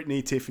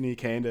Brittany, Tiffany,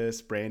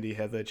 Candace, Brandy,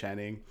 Heather,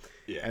 Channing.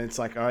 Yeah. And it's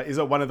like, all right, is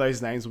it one of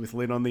those names with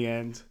Lynn on the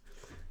end?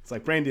 It's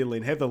like Brandy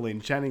Lynn, Heather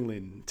Lynn, Channing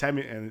Lynn,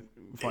 Tammy, and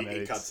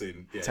it cuts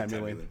in. Yeah, Tammy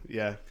Lynn.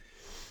 Yeah.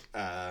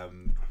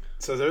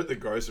 So they're at the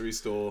grocery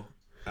store,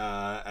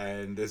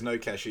 and there's no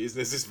cashiers.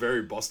 There's this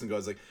very Boston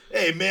guy's like,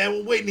 hey man,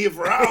 we're waiting here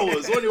for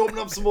hours. Why don't you open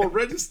up some more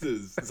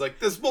registers? It's like,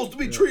 there's supposed to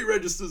be 3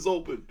 registers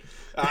open.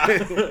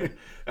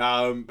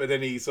 But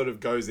then he sort of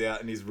goes out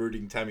and he's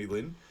rooting Tammy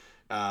Lynn.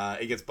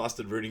 He gets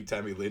busted rooting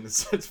Tammy Lynn.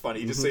 It's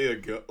funny. You just see a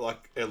girl,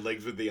 like her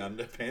legs with the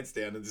underpants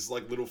down, and this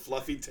like little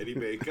fluffy teddy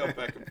bear come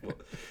back and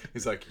forth.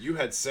 He's like, you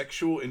had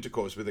sexual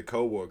intercourse with a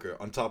coworker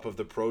on top of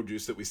the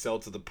produce that we sell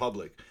to the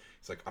public.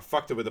 He's like, I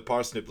fucked her with a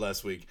parsnip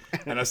last week,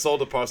 and I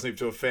sold a parsnip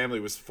to a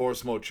family with 4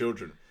 small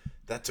children.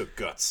 That took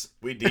guts.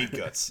 We need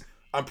guts.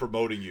 I'm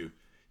promoting you.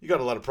 You got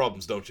a lot of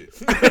problems, don't you?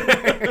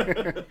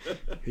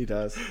 He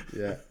does,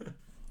 yeah.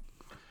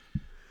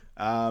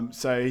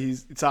 So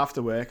it's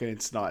after work and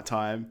it's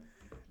nighttime,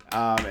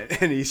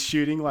 and he's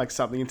shooting like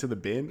something into the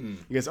bin.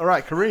 He goes, all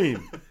right,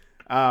 Kareem.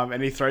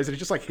 And he throws it. He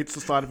just like hits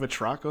the side of a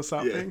truck or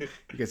something. Yeah.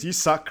 He goes, you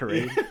suck,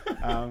 Kareem.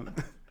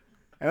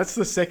 And that's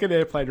the second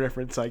airplane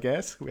reference, I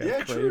guess.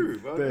 Yeah,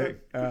 true. Well, good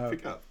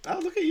pick up. Oh,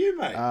 look at you,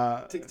 mate.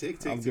 Tick, tick,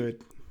 tick. I'm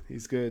good.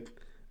 He's good.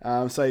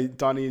 So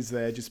Donnie's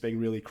there just being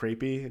really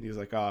creepy. And he was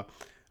like, are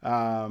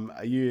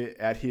you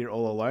out here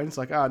all alone? It's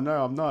like,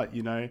 no, I'm not.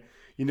 You're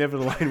never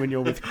alone when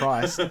you're with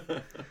Christ.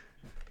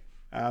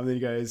 Then he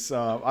goes,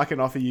 I can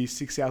offer you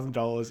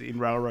 $6,000 in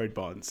railroad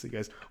bonds. He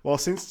goes, well,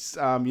 since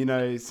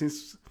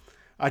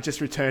I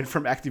just returned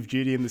from active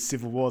duty in the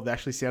Civil War, that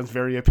actually sounds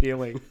very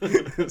appealing.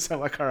 So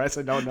I'm like, all right,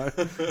 so I don't know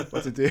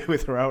what to do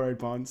with railroad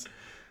bonds.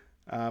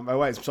 Oh,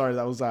 wait, sorry,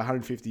 that was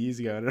 150 years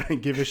ago. I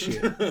don't give a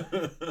shit.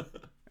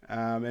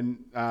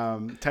 And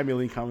Tammy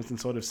Lynn comes and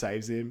sort of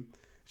saves him.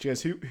 She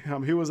goes,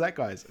 who was that,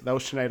 guys? That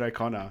was Sinead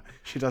O'Connor.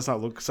 She does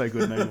not look so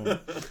good no more.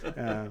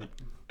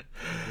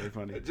 Very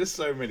funny. Just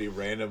so many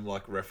random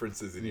like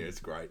references in here.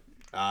 It's great.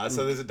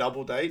 So there's a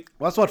double date.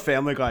 Well, that's what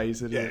Family Guy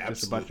is, isn't it? Yeah,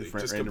 just a bunch of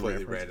just random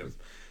completely references.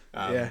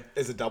 random.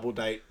 There's a double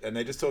date, and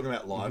they're just talking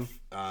about life.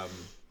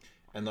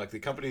 And like the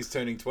company's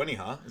turning 20,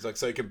 huh? It's like,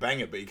 so you can bang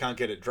it, but you can't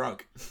get it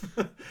drunk.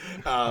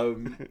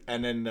 And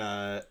then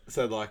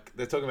so like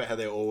they're talking about how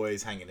they're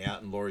always hanging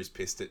out, and Laurie's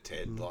pissed at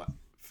Ted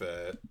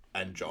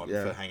and John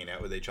for hanging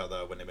out with each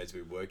other when they're meant to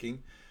be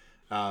working.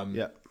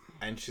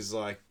 And she's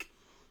like,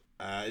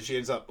 she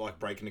ends up like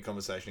breaking the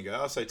conversation and go,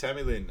 oh, so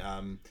Tammy Lynn,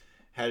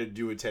 how did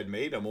you and Ted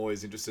meet? I'm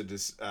always interested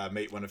to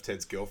meet one of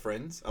Ted's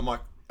girlfriends. I'm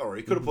like, oh,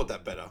 you could have put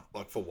that better,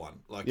 like for one.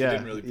 Like you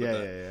didn't really put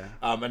that.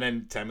 And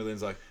then Tammy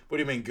Lynn's like, what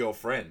do you mean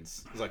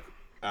girlfriends? It's like,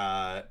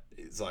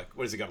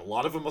 what has he got, a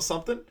lot of them or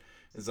something?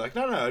 It's like,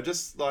 no,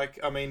 just like,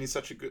 I mean, he's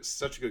such a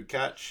good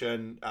catch,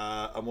 and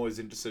I'm always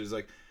interested. He's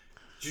like,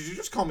 did you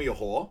just call me a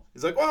whore?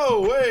 He's like,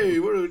 whoa, hey,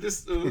 what are we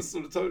just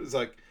sort of talking? It's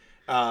like,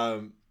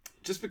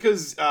 just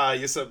because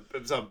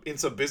you're in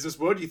some business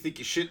world, you think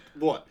you shit,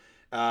 what?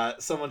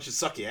 Someone should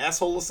suck your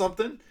asshole or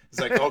something? It's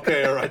like,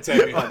 okay, all right,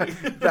 Tammy, honey.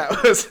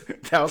 that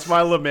was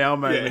my Lamau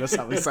moment or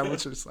something. Someone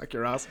should suck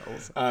your asshole.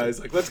 It's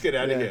like, let's get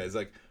out of here. It's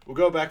like, we'll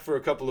go back for a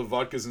couple of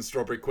vodkas and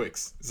strawberry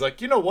quicks. It's like,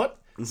 you know what?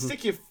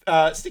 Stick your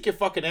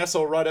fucking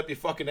asshole right up your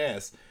fucking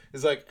ass.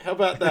 It's like, how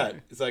about that?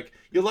 It's like,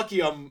 you're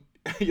lucky I'm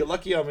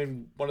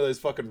in one of those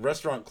fucking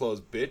restaurant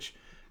clothes, bitch.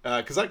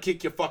 Because I'd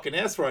kick your fucking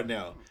ass right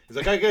now. He's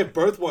like, I gave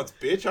birth once,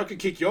 bitch. I could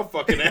kick your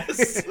fucking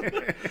ass.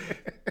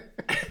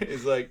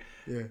 He's like,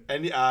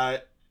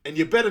 and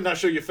you better not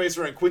show your face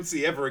around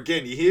Quincy ever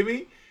again. You hear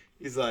me?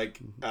 He's like,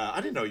 I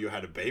didn't know you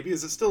had a baby.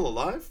 Is it still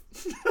alive?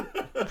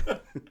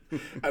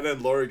 And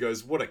then Laurie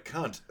goes, what a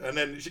cunt. And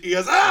then he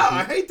goes,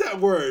 I hate that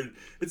word.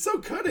 It's so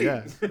cutting.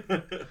 Yeah.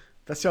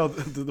 That's how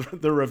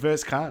the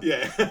reverse cunt.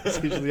 Yeah.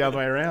 It's usually the other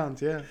way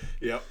around. Yeah.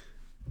 Yep.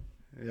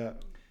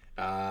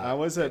 Yeah.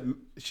 Was it?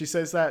 She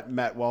says that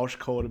Matt Walsh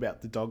called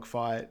about the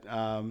dogfight,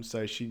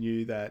 so she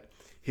knew that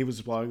he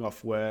was blowing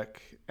off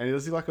work, and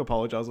does he like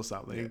apologize or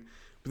something? Yeah.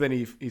 But then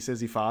he says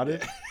he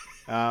farted,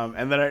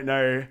 and they don't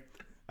know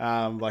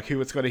like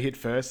who it's got to hit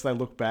first. They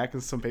look back,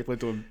 and some people are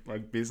doing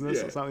like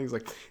business or something.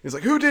 He's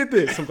like, who did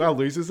this? Some guy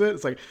loses it.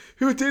 It's like,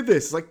 who did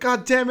this? It's like,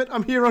 God damn it,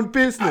 I'm here on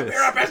business. I'm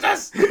here on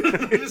business.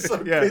 I'm just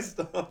so pissed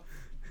off.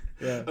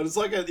 Yeah. And it's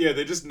like,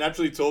 they're just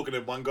naturally talking,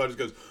 and one guy just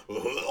goes,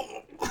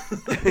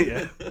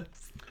 yeah.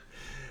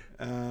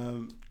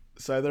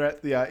 So they're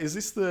at the. Is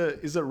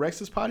it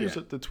Rex's party or is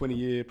it the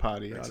 20-year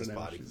party? Rex's I don't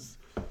know. party.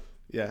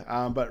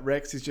 Yeah. But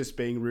Rex is just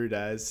being rude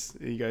as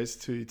he goes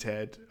to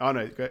Ted.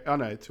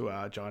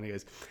 To John. He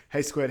goes,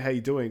 "Hey Squid, how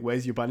you doing?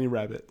 Where's your bunny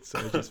rabbit?" So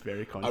it's just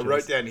very conscious. I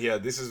wrote down here.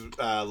 This is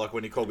like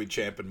when he called me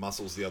Champ and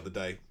Muscles the other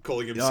day,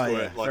 calling him Squirt.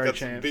 Yeah, like very that's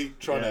champ.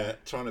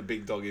 trying to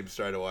big dog him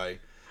straight away.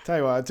 Tell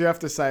you what, I do have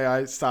to say,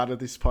 I started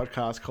this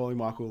podcast calling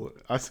Michael.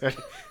 I said,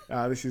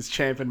 "This is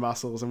Champ and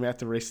Muscles," and we had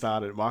to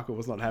restart it. Michael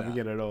was not having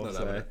it at all,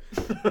 so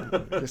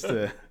just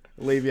to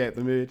alleviate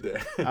the mood.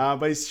 Yeah.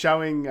 But he's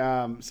showing.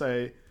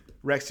 So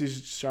Rex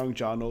is showing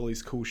John all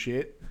his cool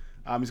shit.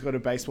 He's got a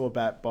baseball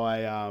bat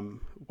by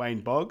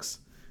Wayne Boggs,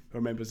 who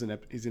remembers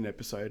is an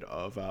episode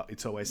of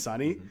It's Always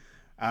Sunny.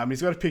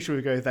 He's got a picture where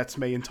he goes, "That's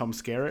me and Tom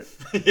Skerritt."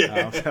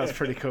 That was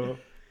pretty cool.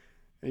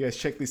 He goes,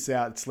 "Check this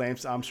out. It's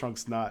Lance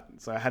Armstrong's nut.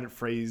 So I had it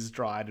freeze,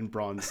 dried, and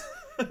bronzed.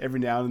 Every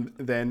now and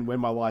then, when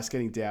my life's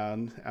getting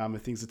down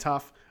and things are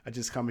tough, I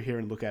just come here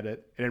and look at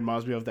it. It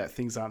reminds me of that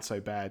things aren't so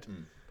bad."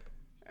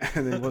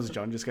 And then what does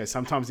John just go?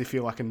 "Sometimes you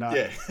feel like a nut."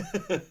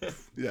 Yeah.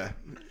 Yeah.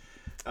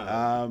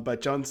 But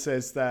John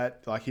says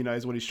that like he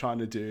knows what he's trying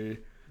to do,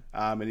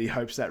 and he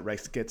hopes that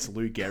Rex gets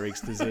Lou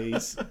Gehrig's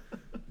disease.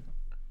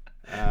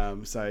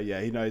 So yeah,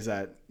 he knows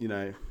that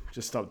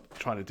just stop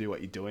trying to do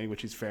what you're doing,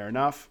 which is fair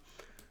enough.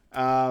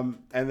 And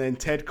then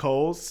Ted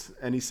calls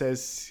and he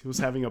says he was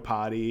having a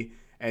party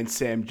and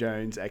Sam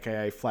Jones,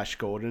 aka Flash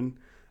Gordon,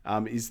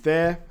 is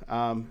there.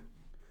 And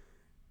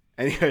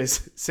he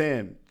goes,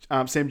 Sam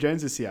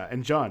Jones is here,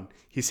 and John,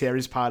 his hair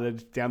is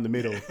parted down the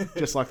middle,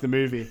 just like the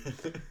movie.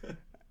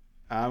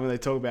 And they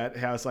talk about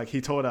how it's like he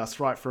taught us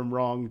right from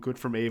wrong, good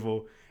from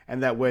evil,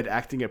 and that word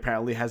acting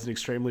apparently has an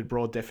extremely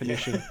broad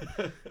definition.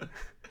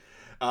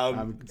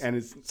 And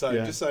it's just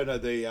so you know,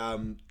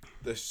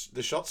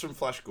 the shots from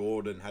Flash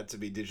Gordon had to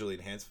be digitally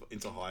enhanced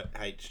into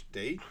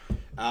HD,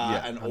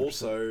 and 100%.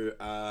 Also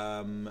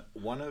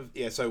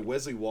so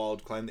Wesley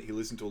Wild claimed that he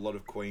listened to a lot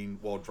of Queen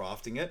while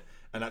drafting it,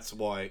 and that's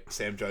why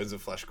Sam Jones and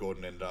Flash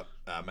Gordon ended up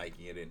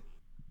making it in.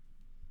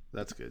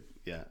 That's good,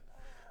 yeah.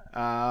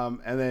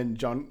 And then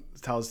John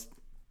tells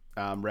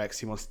Rex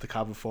he wants to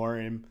cover for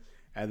him,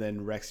 and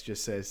then Rex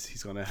just says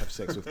he's going to have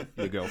sex with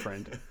your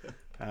girlfriend.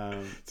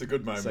 It's a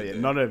good moment. So yeah,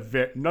 not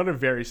a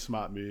very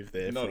smart move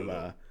there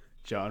from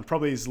John.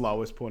 Probably his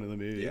lowest point of the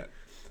movie.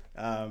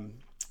 Yeah.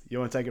 You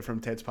want to take it from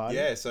Ted's party?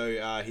 Yeah.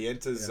 So he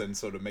enters and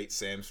sort of meets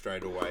Sam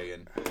straight away,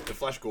 and the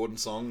Flash Gordon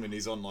song, and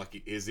he's in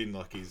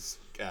his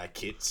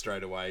kit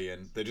straight away,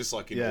 and they're just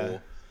like in awe.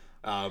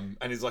 And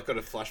he's like got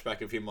a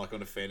flashback of him like on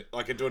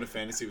doing a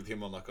fantasy with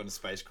him on a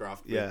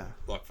spacecraft.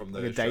 Like from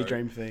the like a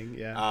daydream thing.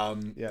 Yeah.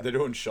 They're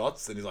doing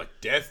shots, and he's like,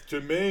 "Death to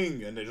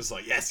Ming," and they're just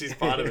like, "Yes, he's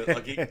part of it."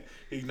 Like he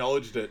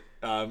acknowledged it.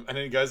 And then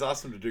he goes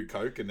asks them to do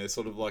coke, and they're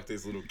sort of like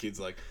these little kids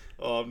like,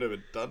 "Oh, I've never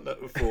done that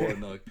before,"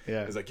 and like,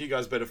 he's like, "You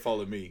guys better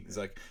follow me." He's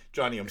like,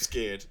 "Johnny, I'm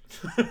scared."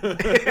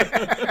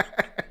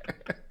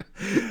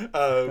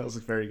 That was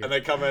very good. And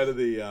they come out of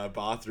the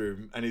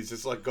bathroom, and he's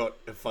just like got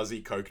a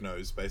fuzzy coke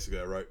nose. Basically,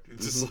 I wrote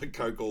just like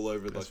coke all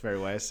over. That's very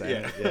way of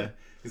saying it. Yeah.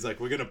 He's like,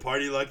 "We're gonna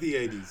party like the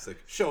 '80s."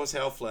 Like, "Show us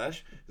how,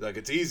 Flash." He's like,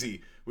 "It's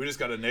easy. We just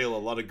gotta nail a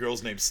lot of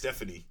girls named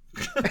Stephanie."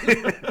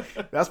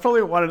 That's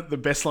probably one of the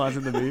best lines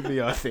in the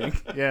movie, I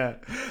think. Yeah.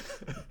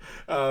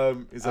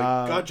 He's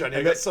like, "God, Johnny,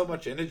 I got so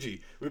much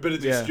energy. We better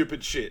do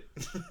stupid shit."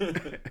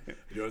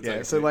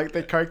 So like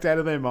they're coked out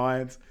of their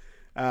minds.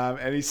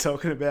 And he's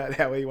talking about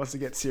how he wants to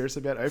get serious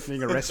about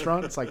opening a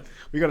restaurant. It's like,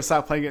 we got to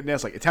start playing it now.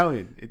 It's like,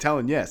 Italian,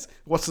 yes.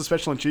 What's the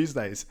special on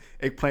Tuesdays?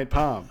 Eggplant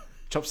parm,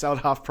 chopped salad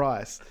half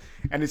price.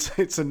 And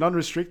it's a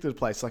non-restricted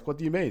place. Like, what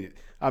do you mean?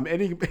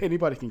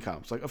 Anybody can come.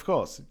 It's like, of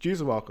course, Jews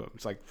are welcome.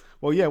 It's like,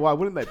 well, yeah, why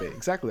wouldn't they be?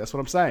 Exactly, that's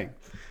what I'm saying.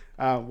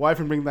 Why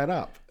even bring that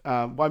up?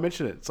 Why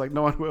mention it? It's like,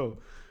 no one will.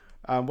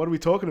 What are we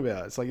talking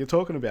about? It's like, you're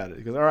talking about it.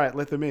 He goes, all right,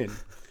 let them in.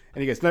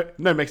 And he goes,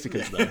 no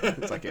Mexicans though.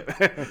 It's like,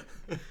 yeah.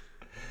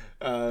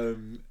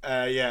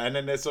 And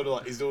then they're sort of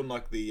like, he's doing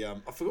like the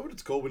I forgot what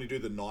it's called when you do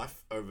the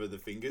knife over the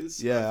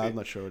fingers. I'm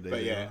not sure what it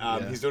is.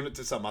 But he's doing it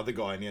to some other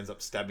guy, and he ends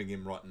up stabbing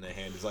him right in the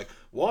hand. He's like,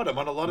 "What? I'm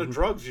on a lot of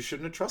drugs. You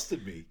shouldn't have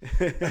trusted me."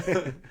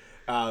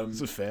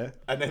 This is fair.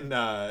 And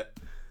then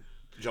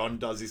John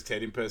does his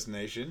Ted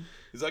impersonation.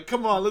 He's like,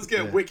 "Come on, let's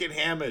get wicked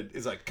hammered."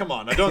 He's like, "Come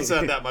on, I don't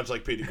sound that much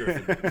like Peter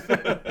Griffin."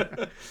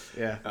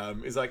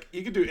 He's like,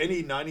 "You could do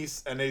any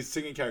 90s," and he's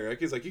singing karaoke.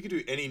 He's like, "You could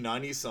do any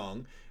 90s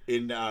song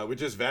in with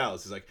just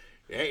vowels." He's like,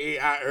 very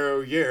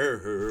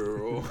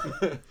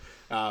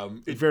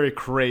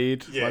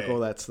Creed, like all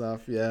that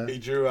stuff. Yeah, he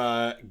drew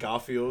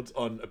Garfield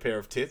on a pair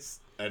of tits,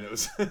 and it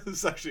was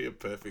actually a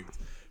perfect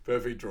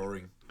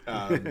drawing.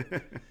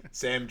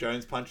 Sam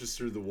Jones punches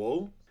through the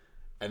wall,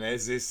 and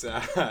there's this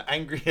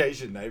angry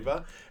Asian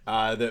neighbor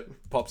that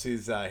pops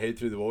his head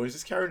through the wall. He's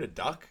just carrying a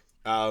duck.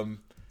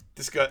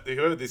 This guy,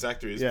 whoever this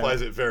actor is,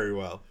 plays it very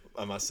well,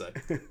 I must say.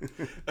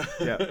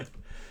 Yeah.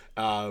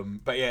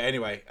 But yeah,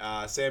 anyway,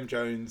 Sam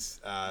Jones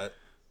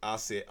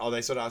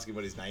they sort of ask him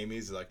what his name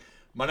is. He's like,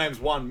 my name's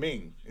Wan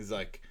Ming. He's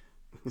like,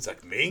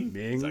 Ming?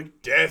 Ming? He's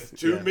like, death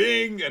to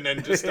Ming! And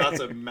then just starts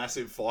a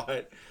massive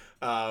fight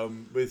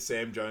with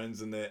Sam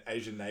Jones and the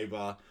Asian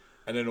neighbor.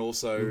 And then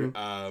also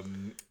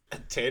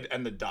Ted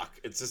and the duck.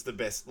 It's just the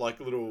best, like,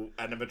 little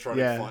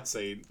animatronic fight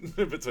scene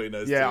between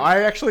those two. Yeah,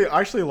 I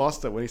actually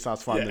lost it when he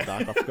starts fighting the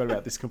duck. I forgot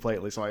about this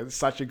completely. So like, it's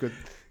such a good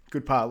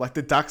part. Like,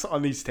 the duck's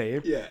on his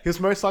team. Yeah. He was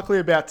most likely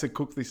about to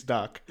cook this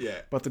duck. Yeah.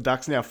 But the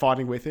duck's now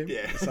fighting with him.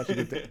 Yeah. It's such a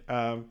good thing.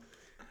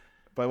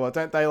 But well,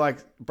 don't they like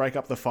break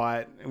up the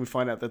fight and we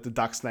find out that the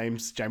duck's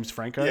name's James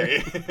Franco?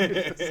 Yeah.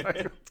 It's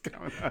like, what's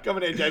going on?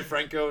 Coming in, James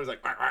Franco is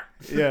like, "Wah, wah."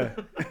 Yeah.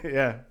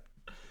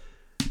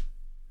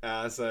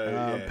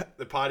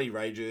 The party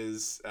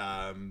rages,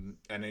 and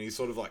then he's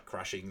sort of like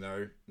crushing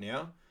though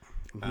now.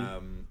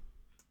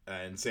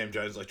 And Sam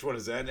Jones is like, do you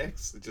want a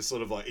Xanax? It just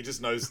sort of like, he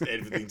just knows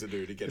everything to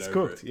do to get over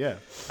cooked, it.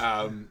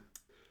 Yeah.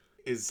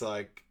 Is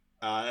like,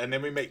 and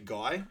then we meet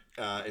Guy.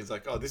 He's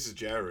like, oh, this is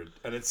Jared,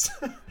 and it's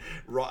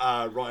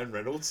Ryan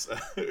Reynolds,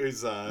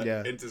 who's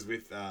enters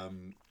with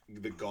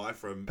the guy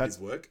from his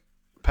work.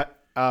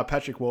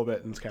 Patrick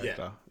Warburton's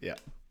character. Yeah.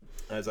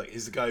 And it's like,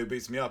 he's the guy who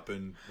beats me up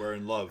and we're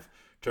in love.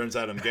 Turns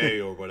out I'm gay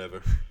or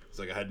whatever. It's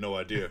like, I had no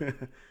idea.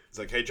 It's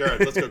like, hey,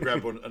 Jared, let's go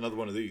grab another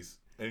one of these.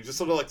 And he just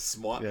sort of like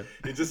smile. Yeah.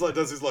 He just like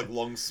does this like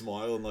long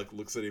smile and like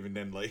looks at him and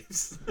then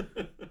leaves.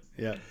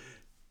 Yeah.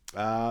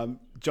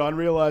 John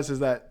realizes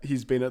that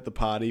he's been at the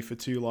party for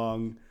too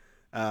long.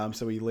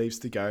 So he leaves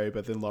to go,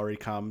 but then Laurie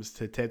comes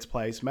to Ted's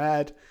place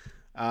mad.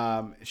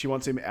 She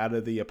wants him out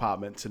of the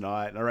apartment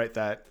tonight. And I wrote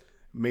that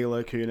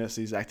Mila Kunis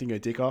is acting her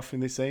dick off in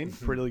this scene.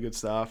 Pretty good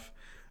stuff.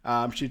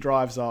 She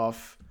drives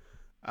off.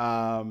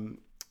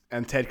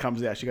 And Ted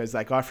comes out. She goes,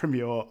 that guy from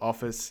your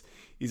office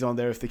is on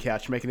there with the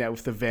couch making out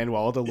with the Van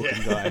Wilder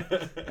looking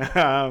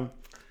guy.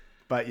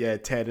 But yeah,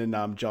 Ted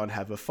and John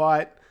have a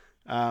fight.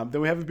 Then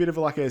we have a bit of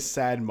a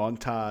sad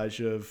montage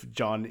of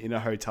John in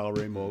a hotel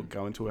room or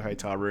going to a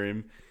hotel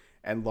room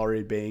and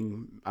Laurie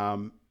being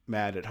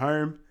mad at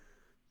home.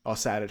 Or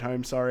sad at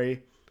home,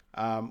 sorry.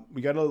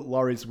 We go to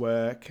Laurie's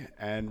work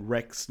and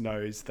Rex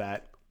knows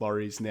that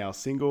Laurie's now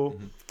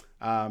single.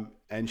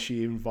 And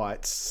she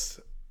invites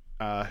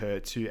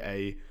her to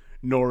a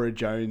Nora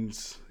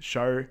Jones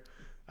show,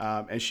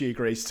 and she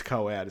agrees to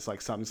go out. It's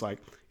like something's like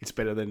it's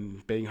better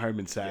than being home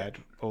and sad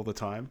all the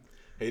time.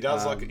 He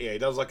does he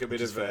does like a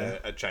bit of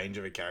a change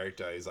of a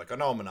character. He's like, I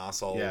know I'm an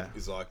asshole. Yeah.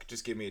 He's like,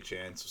 just give me a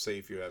chance. We'll see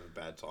if you have a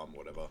bad time,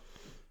 whatever.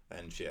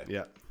 And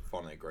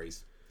finally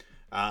agrees.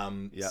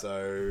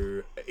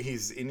 So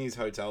he's in his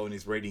hotel and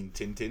he's reading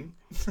Tintin.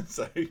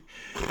 So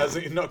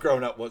he's not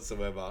grown up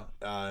whatsoever.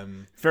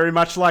 Very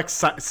much like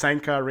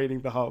Sanka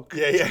reading the Hulk.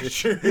 Yeah,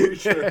 true.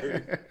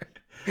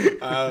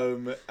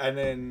 And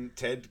then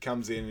Ted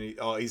comes in.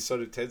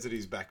 And Ted's at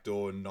his back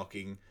door and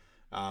knocking.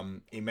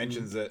 He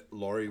mentions that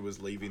Laurie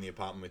was leaving the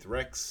apartment with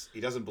Rex.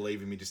 He doesn't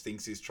believe him. He just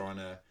thinks he's trying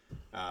to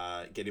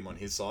get him on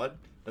his side.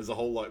 There's a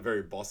whole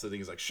very bossy thing.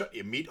 He's like, shut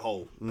your meat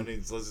hole. And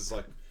he's just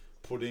like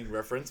pudding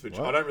reference, which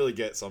I don't really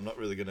get, so I'm not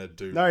really gonna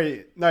do.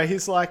 No,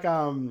 he's like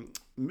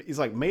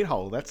meat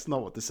hole. That's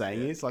not what the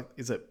saying is. Like,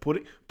 is it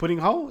pudding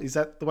hole? Is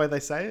that the way they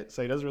say it?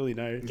 So he doesn't really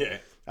know.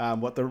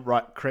 What the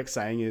correct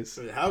saying is.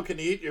 How can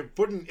you eat your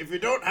pudding if you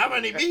don't have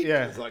any meat?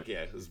 It's like,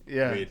 it's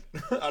weird.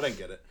 I don't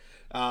get it.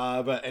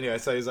 But anyway,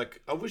 so he's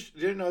like, I wish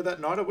you didn't know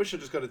that night. I wish I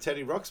just got a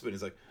Teddy Ruxpin.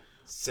 He's like,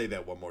 say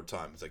that one more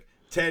time. It's like,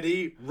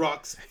 Teddy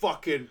Rux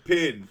fucking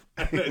pin.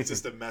 And it's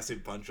just a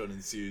massive punch on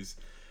ensues.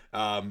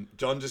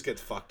 John just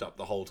gets fucked up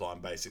the whole time,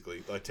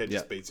 basically. Like, Ted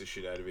just beats the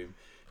shit out of him.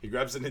 He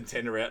grabs the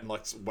Nintendo out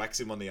and whacks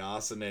him on the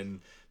ass, and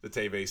then the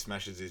TV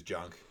smashes his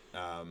junk.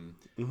 And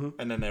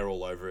then they're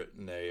all over it,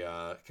 and they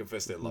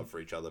confess their love for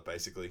each other,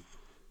 basically.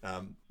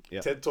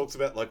 Ted talks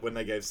about when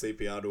they gave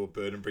CPR to a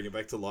bird and bring it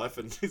back to life,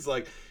 and he's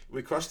like,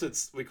 we crushed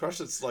its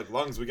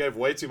lungs. We gave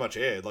way too much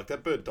air.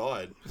 That bird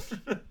died.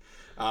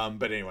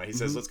 But anyway, he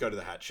says, let's go to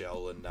the Hat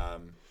Shell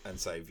and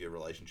save your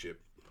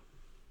relationship.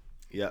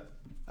 Yeah.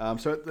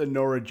 So at the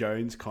Nora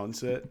Jones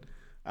concert,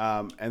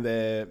 and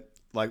they're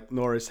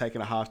Nora's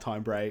taking a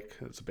halftime break.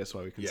 That's the best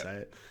way we can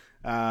say it.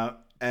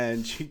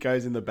 And she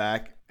goes in the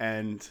back,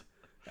 and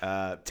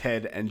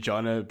Ted and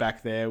John are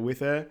back there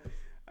with her.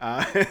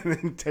 And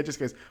then Ted just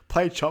goes,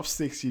 play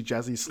chopsticks, you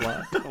jazzy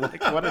slut. I'm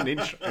like, what an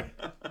intro.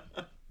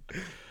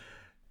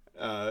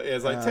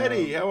 It's like,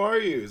 Teddy, how are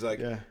you? He's like,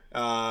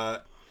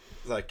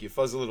 you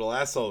fuzzy little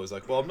asshole. He's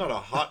like, well, I'm not a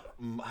hot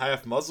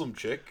half Muslim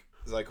chick.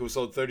 He's like, who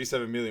sold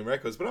 37 million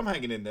records, but I'm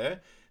hanging in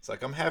there. It's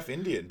like, I'm half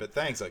Indian, but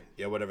thanks. Like,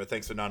 yeah, whatever.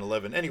 Thanks for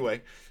 9/11.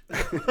 Anyway.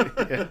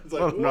 It's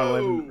like,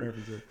 whoa.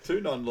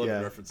 2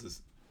 9/11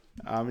 references.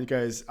 He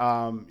goes,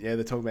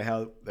 they're talking about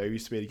how they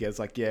used to be together. It's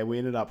like, we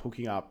ended up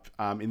hooking up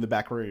in the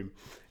back room.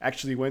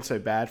 Actually weren't so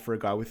bad for a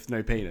guy with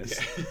no penis.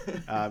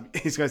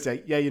 He's going to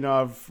say,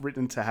 I've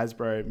written to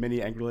Hasbro,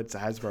 many angry letters to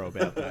Hasbro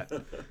about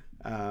that.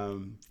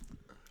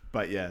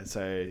 But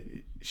so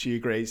she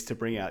agrees to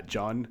bring out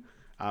John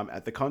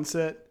at the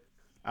concert.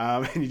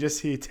 And you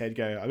just hear Ted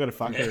go, I got to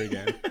fuck her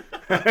again.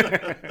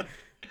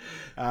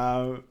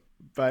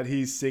 but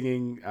he's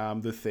singing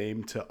the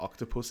theme to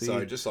Octopussy.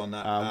 So just on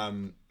that,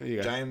 there you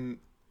go. James.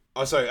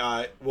 Oh, sorry.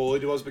 Well,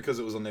 it was because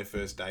it was on their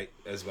first date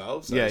as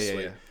well. So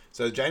sweet.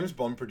 So James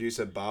Bond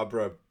producer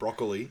Barbara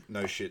Broccoli,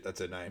 no shit,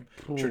 that's her name,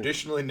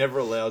 traditionally never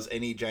allows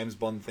any James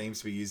Bond themes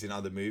to be used in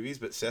other movies,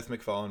 but Seth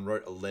MacFarlane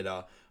wrote a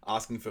letter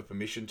asking for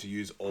permission to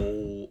use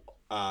All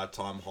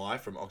Time High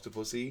from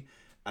Octopussy,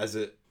 as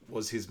it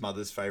was his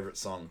mother's favourite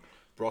song.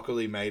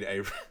 Broccoli made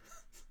a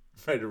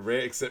rare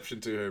exception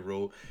to her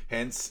rule,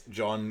 hence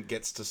John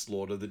gets to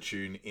slaughter the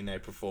tune in a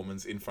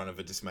performance in front of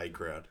a dismayed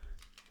crowd.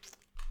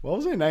 What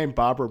was her name?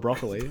 Barbara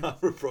Broccoli.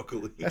 Barbara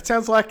Broccoli. That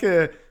sounds like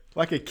a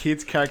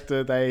kid's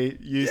character they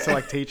use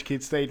to teach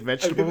kids to eat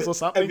vegetables or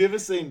something. Have you ever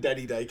seen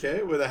Daddy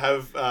Daycare where they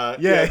have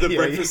the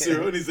breakfast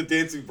cereal and he's the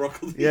dancing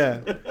broccoli?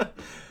 Yeah.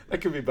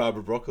 That could be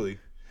Barbara Broccoli.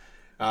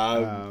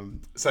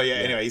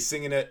 Anyway, he's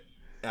singing it.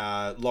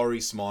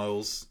 Laurie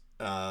smiles.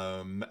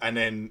 And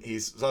then he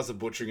starts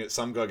butchering it.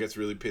 Some guy gets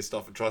really pissed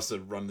off and tries to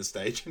run the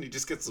stage, and he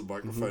just gets the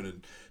microphone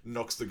and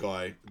knocks the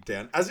guy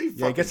down. As he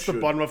fucking gets to the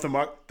bottom of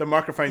the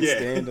microphone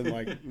stand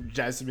and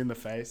jazzes him in the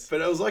face.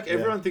 But it was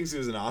everyone thinks he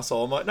was an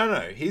asshole. I'm like, no,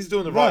 he's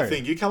doing the right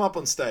thing. You come up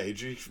on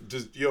stage,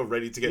 you're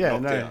ready to get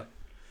knocked out.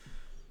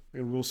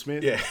 Will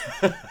Smith. Yeah,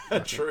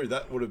 true.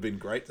 That would have been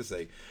great to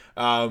see.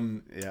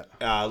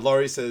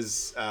 Laurie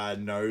says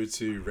no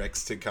to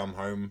Rex to come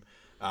home.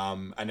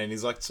 And then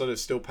he's sort of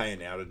still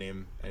paying out at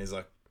him, and he's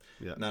like,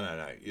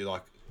 no,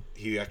 you're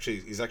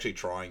he's actually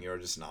trying, you're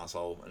just an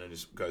asshole, and it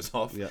just goes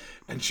off. Yeah.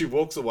 And she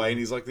walks away, and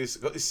he's got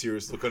this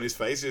serious look on his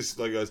face, just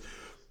goes,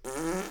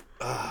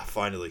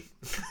 finally.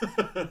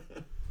 And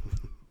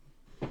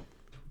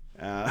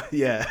I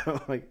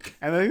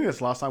think that's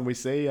the last time we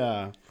see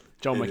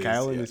John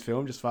McHale in this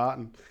film, just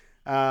farting.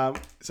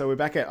 So we're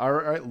back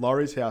at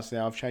Laurie's house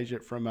now. I've changed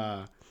it from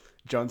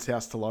John's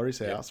house to Laurie's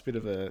house. Bit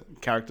of a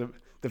character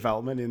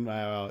development in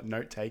our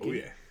note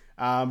taking.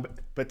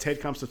 But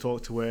Ted comes to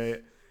talk to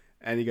her,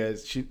 and he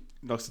goes, she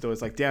knocks the door,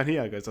 it's down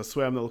here. He goes, I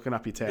swear I'm not looking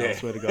up your tail. I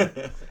swear to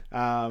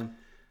God.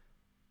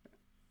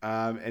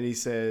 And he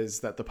says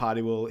that the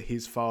party will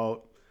his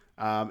fault,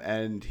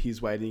 and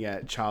he's waiting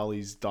at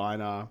Charlie's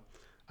diner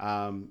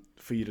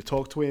for you to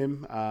talk to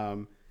him,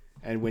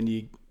 and when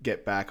you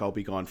get back I'll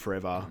be gone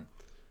forever.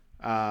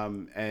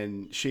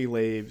 And she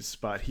leaves,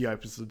 but he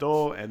opens the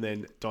door, and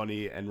then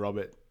Donnie and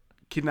Robert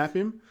kidnap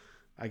him,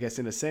 I guess,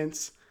 in a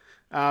sense.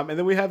 And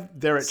then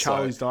they're at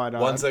Charlie's diner.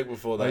 One sec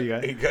before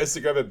that, he goes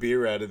to grab a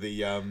beer out of the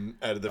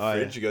fridge.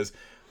 Yeah. He goes,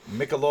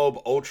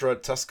 Michelob Ultra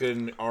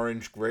Tuscan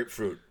Orange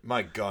Grapefruit.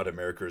 My God,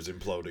 America is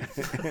imploding.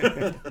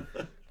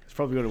 It's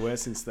probably got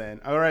worse since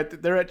then. All right,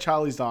 they're at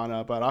Charlie's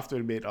diner, but I have to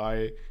admit,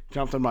 I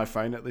jumped on my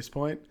phone at this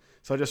point.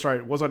 So I just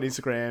wrote, was on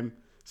Instagram,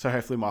 so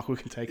hopefully Michael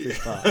can take this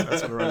part.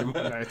 That's what I wrote in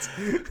my notes.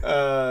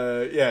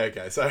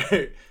 Okay. So,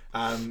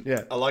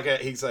 I like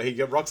it.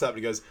 He rocks up and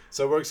he goes,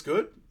 so work's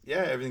good?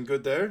 Yeah, everything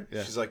good there?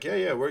 Yeah. She's like,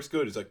 yeah, work's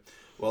good. He's like,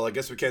 well, I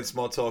guess we can't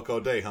small talk all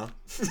day, huh?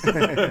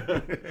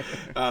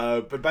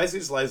 But basically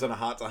just lays on a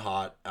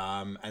heart-to-heart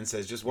and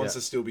says just wants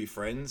to still be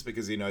friends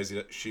because he knows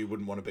that she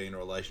wouldn't want to be in a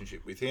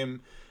relationship with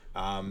him.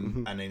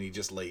 And then he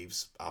just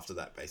leaves after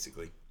that,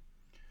 basically.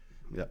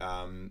 Yeah. Do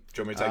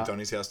you want me to take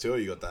Donnie's house too, or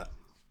you got that?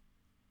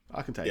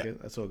 I can take it.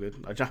 That's all good.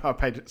 I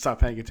started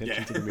paying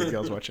attention to the movie I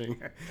was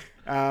watching.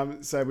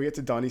 So we get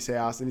to Donnie's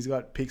house, and he's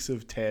got pics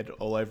of Ted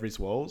all over his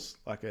walls,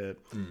 like a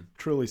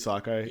truly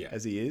psycho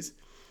as he is.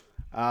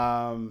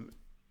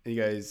 He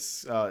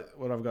goes,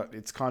 what I've got,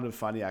 it's kind of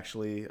funny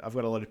actually. I've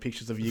got a lot of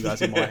pictures of you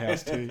guys in my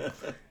house too.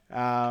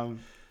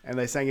 And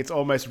they're saying it's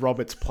almost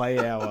Robert's play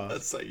hour.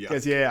 That's so yuck.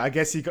 Because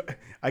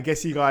I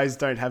guess you guys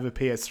don't have a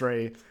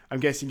PS3. I'm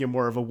guessing you're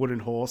more of a wooden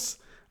horse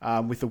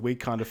with a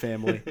wig kind of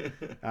family,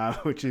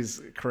 which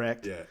is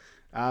correct.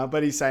 Yeah.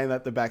 But he's saying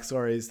that the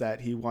backstory is that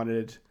he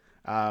wanted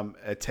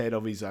a Ted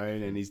of his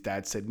own, and his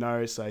dad said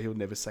no, so he'll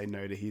never say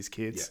no to his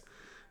kids.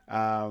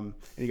 Yeah. And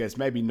he goes,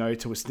 maybe no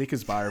to a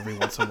Snickers bar every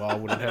once in a while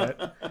wouldn't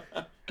hurt.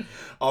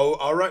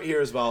 I'll write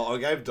here as well. I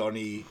gave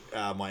Donnie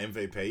my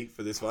MVP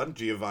for this one,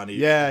 Giovanni.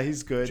 Yeah,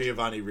 he's good.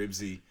 Giovanni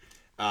Ribisi.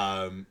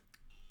 I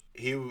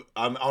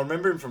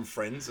remember him from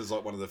Friends as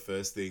like one of the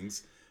first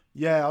things.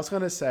 Yeah, I was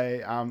gonna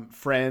say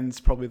Friends,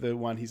 probably the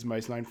one he's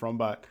most known from,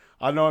 but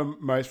I know him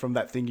most from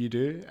That Thing You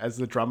Do as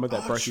the drummer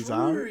that broke his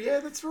arm. Yeah,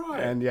 that's right.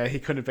 And yeah, he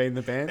couldn't have been in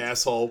the band.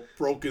 Asshole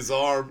broke his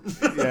arm.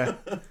 Yeah.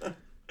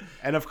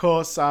 And of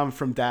course,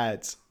 from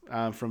Dads.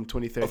 From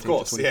 2013 of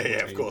course, to 2014.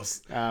 yeah, of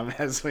course.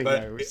 As we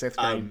know, with Seth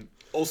Green.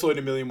 Also in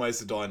A Million Ways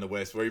to Die in the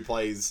West, where he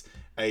plays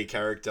a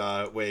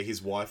character where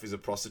his wife is a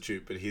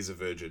prostitute, but he's a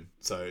virgin.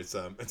 So it's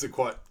a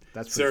quite...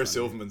 That's Sarah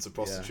Silverman's a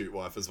prostitute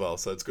wife as well,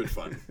 so it's good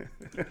fun.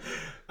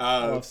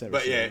 I love Sarah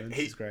Silverman.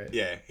 He's great.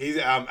 Yeah, he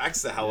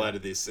acts the hell out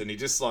of this, and he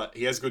just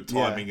he has good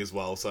timing as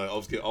well. So I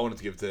wanted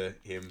to give to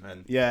him.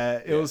 And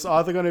it was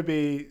either going to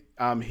be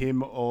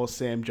him or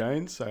Sam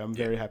Jones. So I'm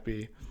very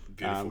happy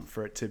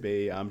for it to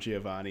be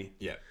Giovanni.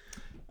 Yeah.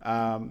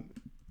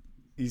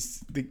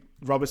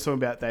 Robert's talking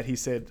about that he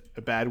said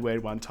a bad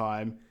word one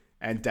time,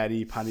 and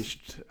Daddy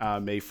punished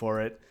me for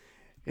it.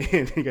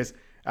 And he goes,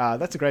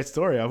 That's a great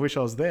story. I wish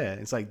I was there.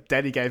 It's like,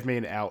 Daddy gave me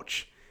an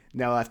ouch.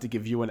 Now I have to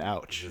give you an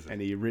ouch.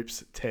 And he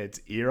rips Ted's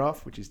ear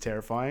off, which is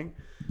terrifying.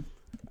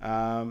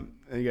 And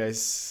he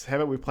goes, how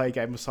about we play a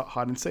game of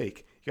hide and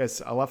seek? He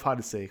goes, I love hide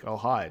and seek. I'll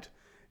hide.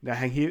 Now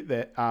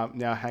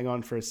hang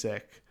on for a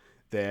sec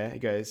there. He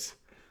goes,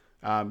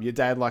 your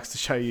dad likes to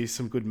show you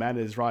some good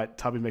manners, right?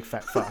 Tubby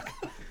McFat fuck.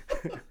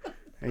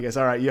 And he goes,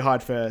 all right, you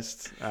hide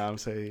first.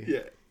 So he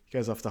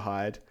goes off to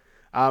hide.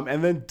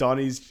 And then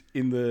Donnie's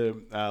in the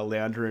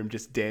lounge room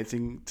just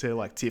dancing to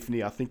like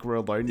Tiffany, I think we're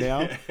alone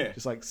now.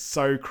 Just like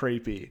so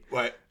creepy.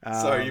 Wait,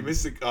 sorry, you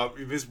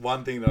missed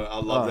one thing that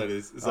I love. That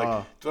is, it's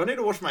like, do I need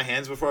to wash my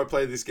hands before I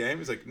play this game?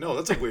 He's like, no,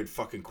 that's a weird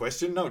fucking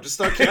question. No, just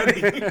start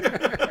counting.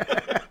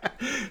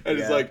 And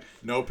it's like,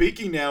 no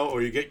peeking now,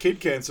 or you get kid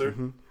cancer.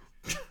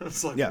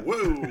 It's like,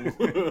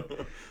 whoa,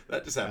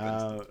 that just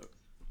happened.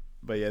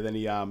 But yeah, then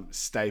he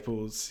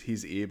staples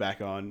his ear back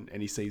on,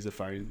 and he sees a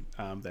phone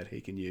that he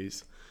can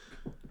use.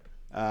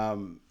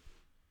 John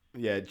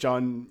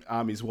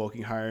is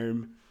walking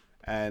home,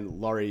 and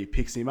Laurie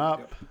picks him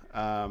up,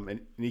 and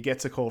he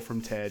gets a call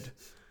from Ted.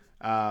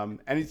 And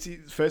it's,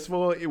 first of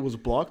all, it was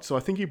blocked, so I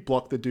think he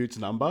blocked the dude's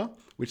number,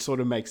 which sort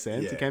of makes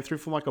sense. It came through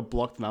from like a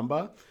blocked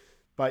number.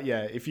 But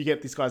yeah, if you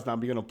get this guy's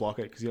number, you're going to block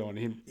it because you don't want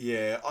him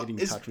getting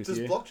in touch with you.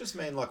 Does block just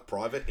mean like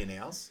private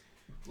in-house?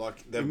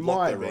 Like they've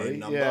blocked their own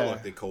number,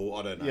 like they call,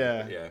 I don't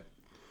know.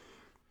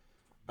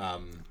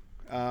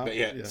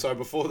 So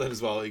before that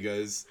as well, he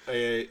goes,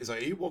 he's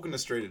like, are you walking the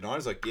street at night?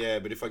 He's like, yeah,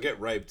 but if I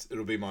get raped,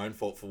 it'll be my own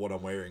fault for what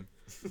I'm wearing.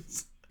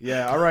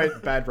 I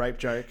wrote bad rape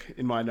joke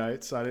in my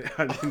notes. I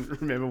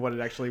didn't remember what it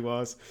actually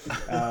was.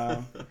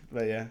 But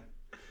yeah.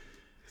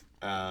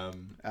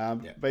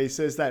 But he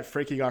says that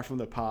freaky guy from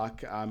the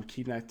park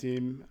kidnapped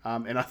him,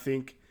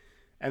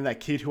 and that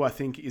kid who I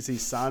think is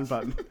his son,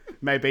 but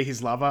maybe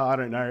his lover, I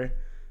don't know.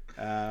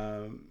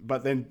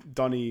 But then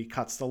Donnie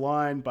cuts the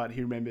line, but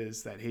he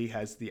remembers that he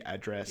has the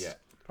address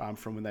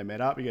from when they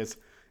met up.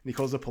 He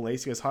calls the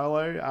police. He goes,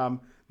 hello,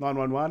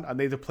 911, I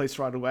need the police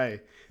right away.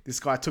 This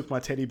guy took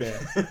my teddy bear.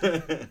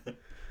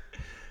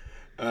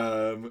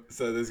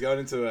 So there's going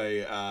into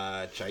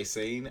a chase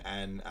scene,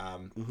 and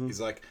he's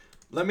like,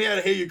 let me out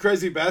of here, you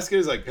crazy bastard.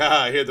 He's like,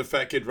 I hear the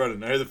fat kid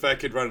running. I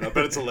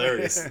bet it's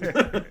hilarious.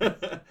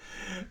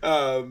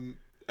 And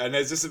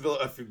there's just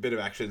a bit of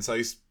action.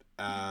 So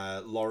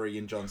Laurie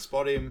and John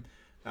spot him.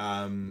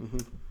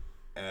 And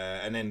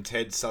then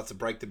Ted starts to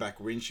break the back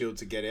windshield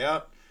to get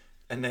out.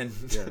 And then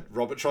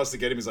Robert tries to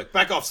get him. He's like,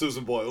 back off,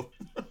 Susan Boyle.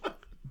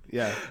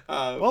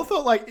 Well, I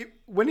thought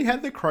when he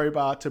had the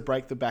crowbar to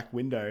break the back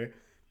window,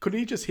 couldn't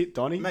he just hit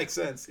Donnie? Makes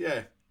sense,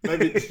 yeah.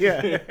 Maybe.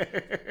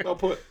 Well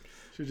put.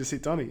 Should just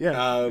hit Donnie.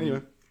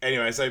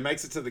 Anyway, so he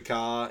makes it to the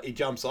car. He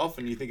jumps off,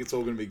 and you think it's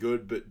all going to be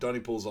good, but Donnie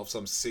pulls off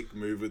some sick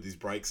move with his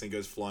brakes and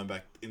goes flying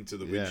back into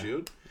the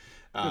windshield.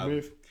 Good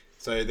move.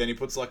 So then he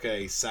puts like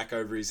a sack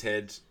over his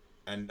head,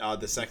 and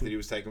the sack that he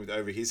was taking with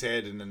over his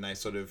head, and then they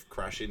sort of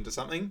crash into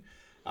something.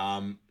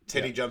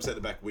 Teddy jumps out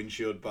the back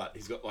windshield, but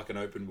he's got like an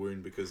open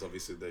wound because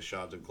obviously the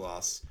shards of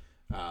glass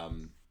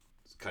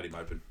cut him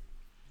open.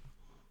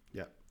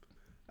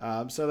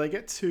 So they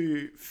get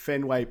to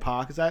Fenway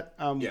Park. Is that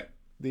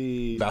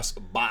the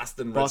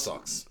Boston Red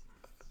Sox?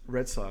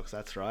 Red Sox,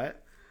 that's right.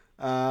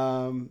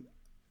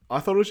 I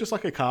thought it was just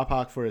like a car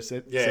park for a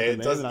set. Yeah,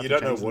 it doesn't. You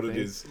don't know what it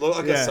is. Look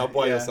like a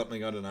subway or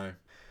something. I don't know.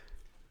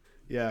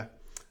 Yeah.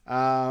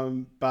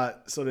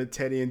 But sort of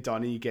Teddy and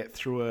Donnie get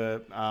through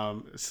a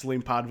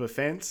slim part of a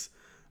fence,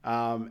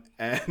 and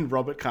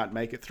Robert can't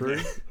make it through,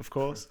 of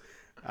course.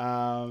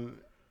 And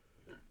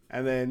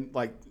then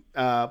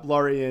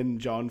Laurie and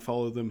John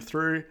follow them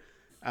through,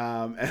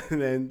 and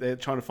then they're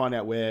trying to find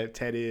out where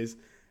Ted is,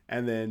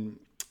 and then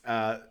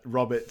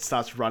Robert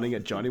starts running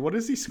at Johnny. What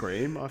does he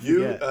scream? I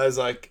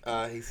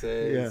forget. He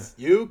says,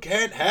 "You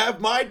can't have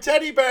my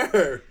teddy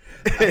bear."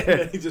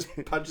 And he just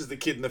punches the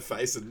kid in the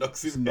face and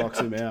knocks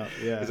him out.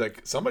 Yeah, he's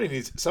like, somebody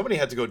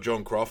had to go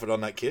John Crawford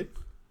on that kid,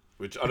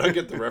 which I don't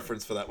get the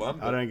reference for that one.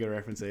 I don't get a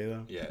reference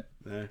either. Yeah,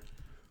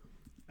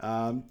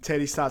 no.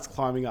 Teddy starts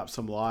climbing up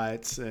some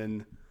lights,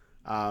 and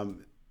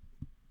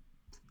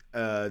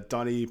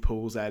Donnie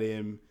pulls at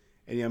him,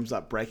 and he ends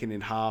up breaking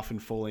in half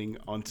and falling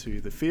onto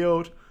the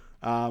field.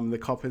 The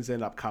coppers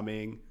end up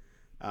coming,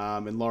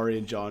 and Laurie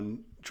and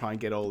John try and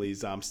get all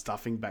his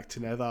stuffing back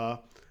together.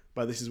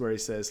 But this is where he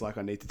says,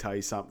 I need to tell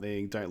you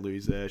something. Don't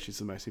lose her. She's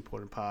the most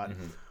important part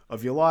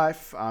of your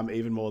life,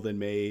 even more than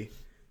me.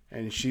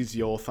 And she's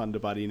your Thunder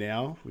Buddy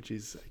now, which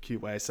is a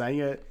cute way of saying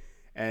it.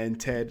 And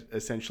Ted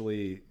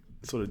essentially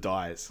sort of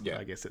dies,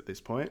 I guess, at this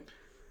point.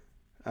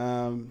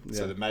 So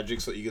the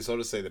magic, so you can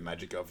sort of see the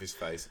magic of his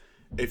face.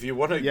 If you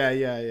want to,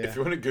 If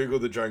you want to Google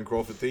the Joan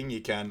Crawford thing,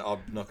 you can. I'm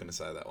not going to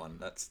say that one.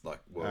 That's whoa.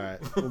 All right,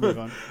 we'll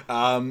move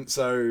on.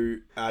 So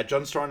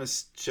John's trying to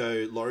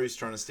show Laurie's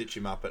trying to stitch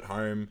him up at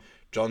home.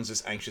 John's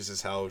just anxious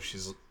as hell.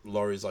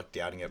 Laurie's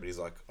doubting it, but he's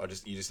like,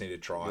 you just need to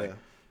try.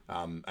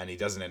 And he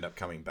doesn't end up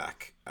coming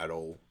back at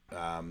all.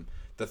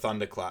 The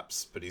thunder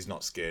claps, but he's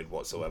not scared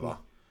whatsoever.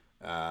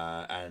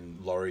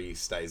 And Laurie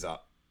stays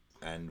up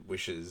and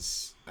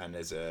wishes, and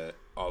there's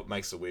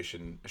makes a wish,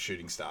 and a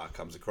shooting star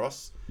comes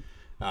across.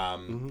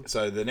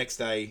 So the next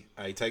day,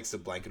 he takes the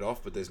blanket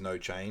off, but there's no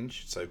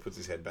change. So he puts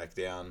his head back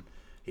down.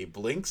 He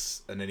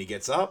blinks, and then he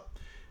gets up.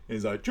 And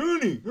he's like,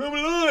 Johnny, I'm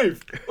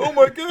alive. Oh,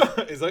 my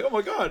God. He's like, oh,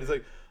 my God. He's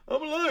like,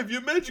 I'm alive.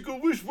 Your magical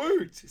wish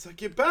worked. He's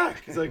like, you're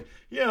back. He's like,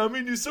 yeah, I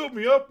mean, you sewed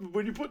me up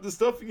when you put the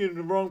stuffing in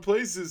the wrong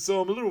places,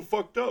 so I'm a little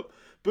fucked up.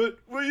 But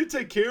will you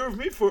take care of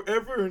me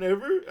forever and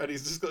ever? And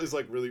he's just got this,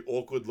 like, really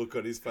awkward look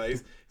on his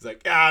face. He's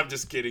like, I'm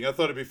just kidding. I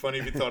thought it'd be funny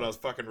if you thought I was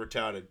fucking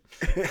retarded.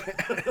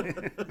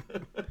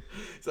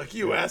 He's like,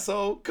 you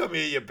asshole. Come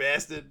here, you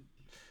bastard.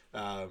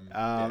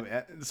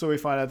 So we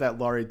find out that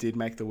Laurie did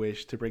make the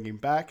wish to bring him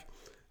back.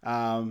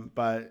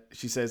 But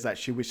she says that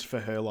she wished for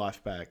her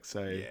life back.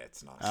 So yeah,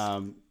 it's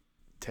nice.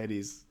 Ted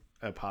is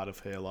a part of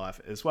her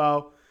life as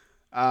well.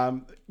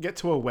 Get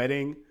to a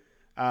wedding,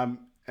 and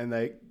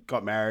they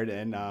got married,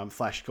 and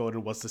Flash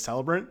Gordon was the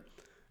celebrant.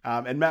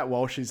 And Matt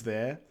Walsh is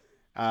there.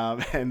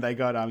 And they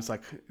got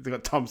they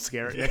got Tom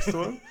Skerritt next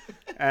to him.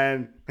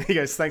 And he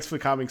goes, thanks for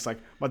coming. It's like,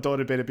 my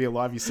daughter better be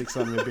alive, you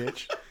 600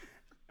 bitch.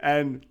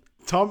 And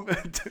Tom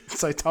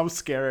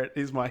Skerritt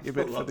is my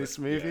Hibbert for this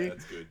movie. Yeah,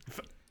 that's good.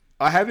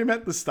 I had him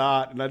at the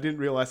start, and I didn't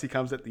realize he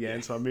comes at the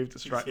end, so I moved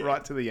it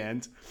right to the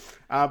end.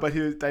 But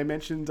they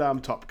mentioned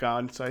Top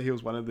Gun, so he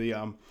was one of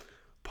the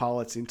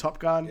pilots in Top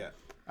Gun.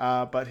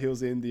 Yeah. But he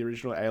was in the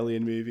original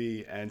Alien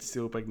movie and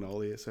Steel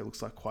Magnolia, so it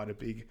looks like quite a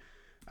big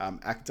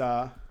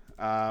actor.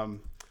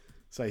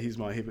 So he's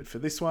my Hibbert for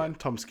this one.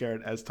 Tom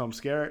Skerritt as Tom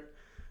Skerritt.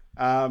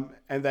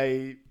 And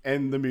they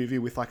end the movie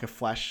with like a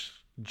flash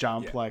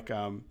jump, like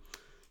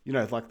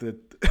like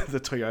the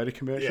Toyota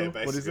commercial.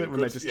 Yeah, what is it when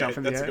they just jump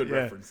in the air? That's a good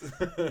reference.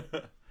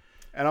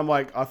 And I'm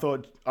like,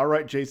 I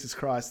wrote, Jesus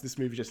Christ, this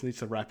movie just needs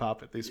to wrap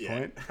up at this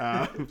point.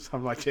 So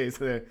I'm like, geez,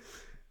 there.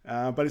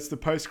 But it's the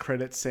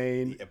post-credit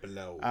scene. The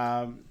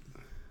epilogue.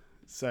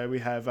 So we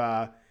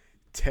have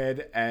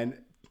Ted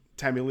and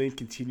Tammy Lynn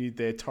continued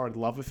their torrid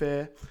love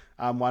affair.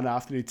 One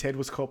afternoon, Ted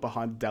was caught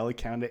behind the deli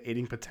counter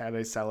eating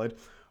potato salad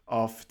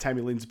off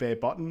Tammy Lynn's bare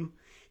bottom.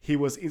 He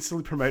was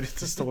instantly promoted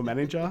to store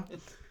manager.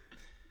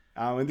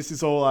 And this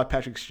is all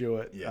Patrick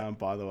Stewart,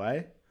 by the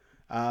way.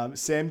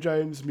 Sam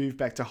Jones moved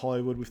back to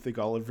Hollywood with the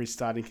goal of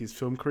restarting his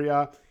film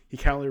career. He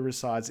currently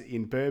resides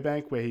in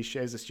Burbank, where he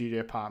shares a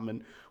studio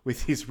apartment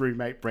with his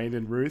roommate,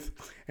 Brandon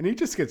Ruth. And he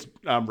just gets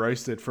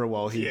roasted for a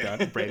while here,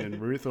 Brandon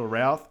Ruth or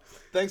Ralph.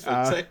 Thanks for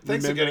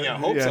getting our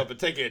hopes up and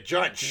taking a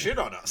giant shit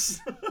on us.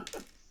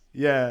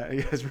 Yeah,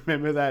 you guys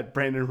remember that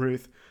Brandon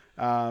Ruth?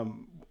 I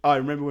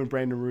remember when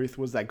Brandon Ruth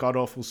was that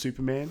god-awful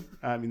Superman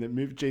in the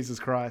movie Jesus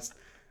Christ.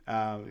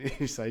 So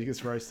he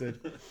gets roasted.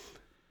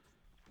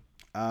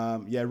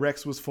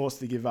 Rex was forced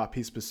to give up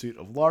his pursuit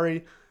of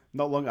Laurie.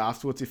 Not long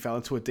afterwards, he fell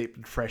into a deep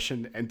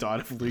depression and died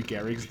of Lou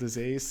Gehrig's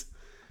disease.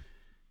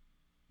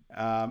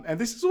 And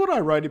this is what I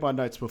wrote in my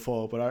notes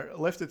before, but I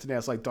left it to now.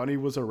 It's like Donnie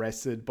was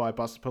arrested by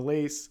Boston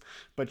police,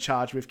 but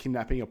charged with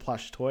kidnapping a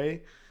plush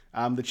toy.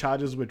 The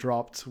charges were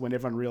dropped when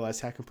everyone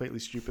realized how completely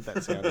stupid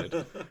that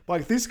sounded.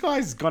 Like, this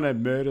guy's gonna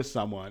murder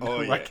someone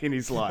in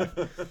his life.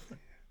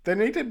 There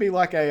need to be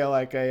like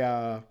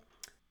a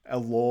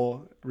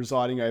law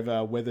residing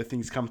over whether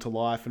things come to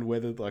life and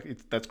whether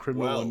that's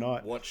criminal or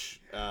not.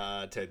 Watch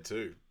Ted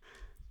 2.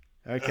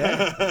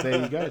 Okay,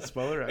 there you go.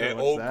 Spoiler. And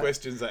all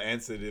questions are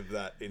answered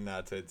in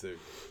Ted 2.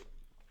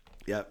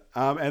 Yep.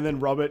 And then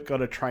Robert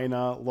got a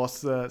trainer,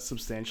 lost a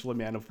substantial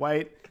amount of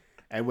weight,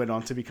 and went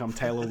on to become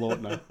Taylor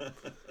Lautner.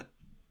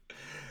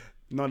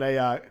 Not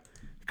a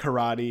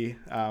karate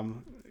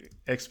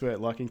expert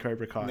like in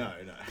Cobra Kai.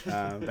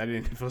 No. They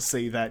didn't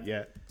foresee that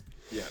yet.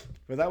 Yeah.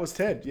 But that was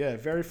Ted. Yeah,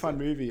 very fun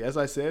movie. As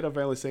I said, I've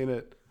only seen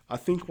it, I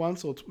think,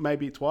 once or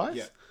maybe twice.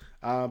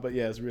 Yeah. But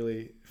yeah, it's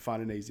really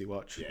fun and easy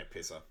watch. Yeah,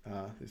 pisser.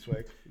 This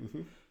week.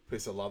 Mm-hmm.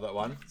 Pisser, love that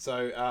one.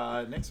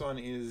 So next one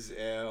is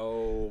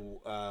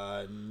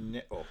our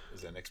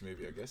is our next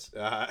movie, I guess.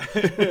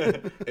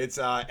 It's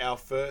our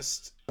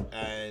first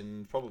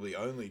and probably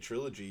only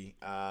trilogy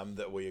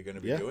that we are going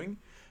to be doing.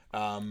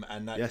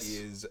 And that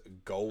is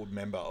Gold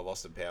Member of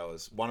Austin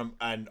Powers. Austin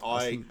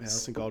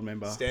Powers and Gold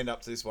Member. Stand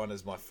up to this one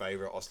as my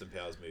favorite Austin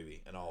Powers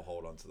movie, and I'll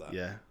hold on to that.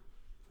 Yeah.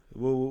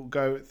 We'll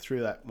go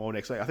through that more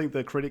next week. I think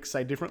the critics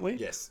say differently.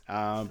 Yes.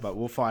 But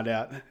we'll find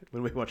out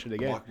when we watch it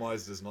again. Mike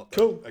Myers does not.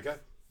 Cool. Okay.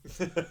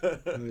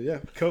 Yeah,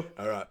 cool.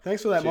 All right.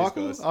 Thanks for that, Cheers,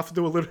 Michael. guys. I have to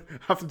do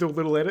a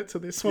little edit to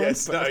this one.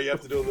 Yes, no, you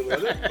have to do a little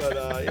edit, but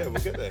we'll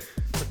get there.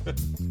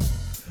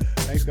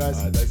 Thanks, guys.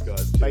 All right, thanks,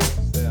 guys. Bye.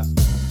 Cheers. See ya.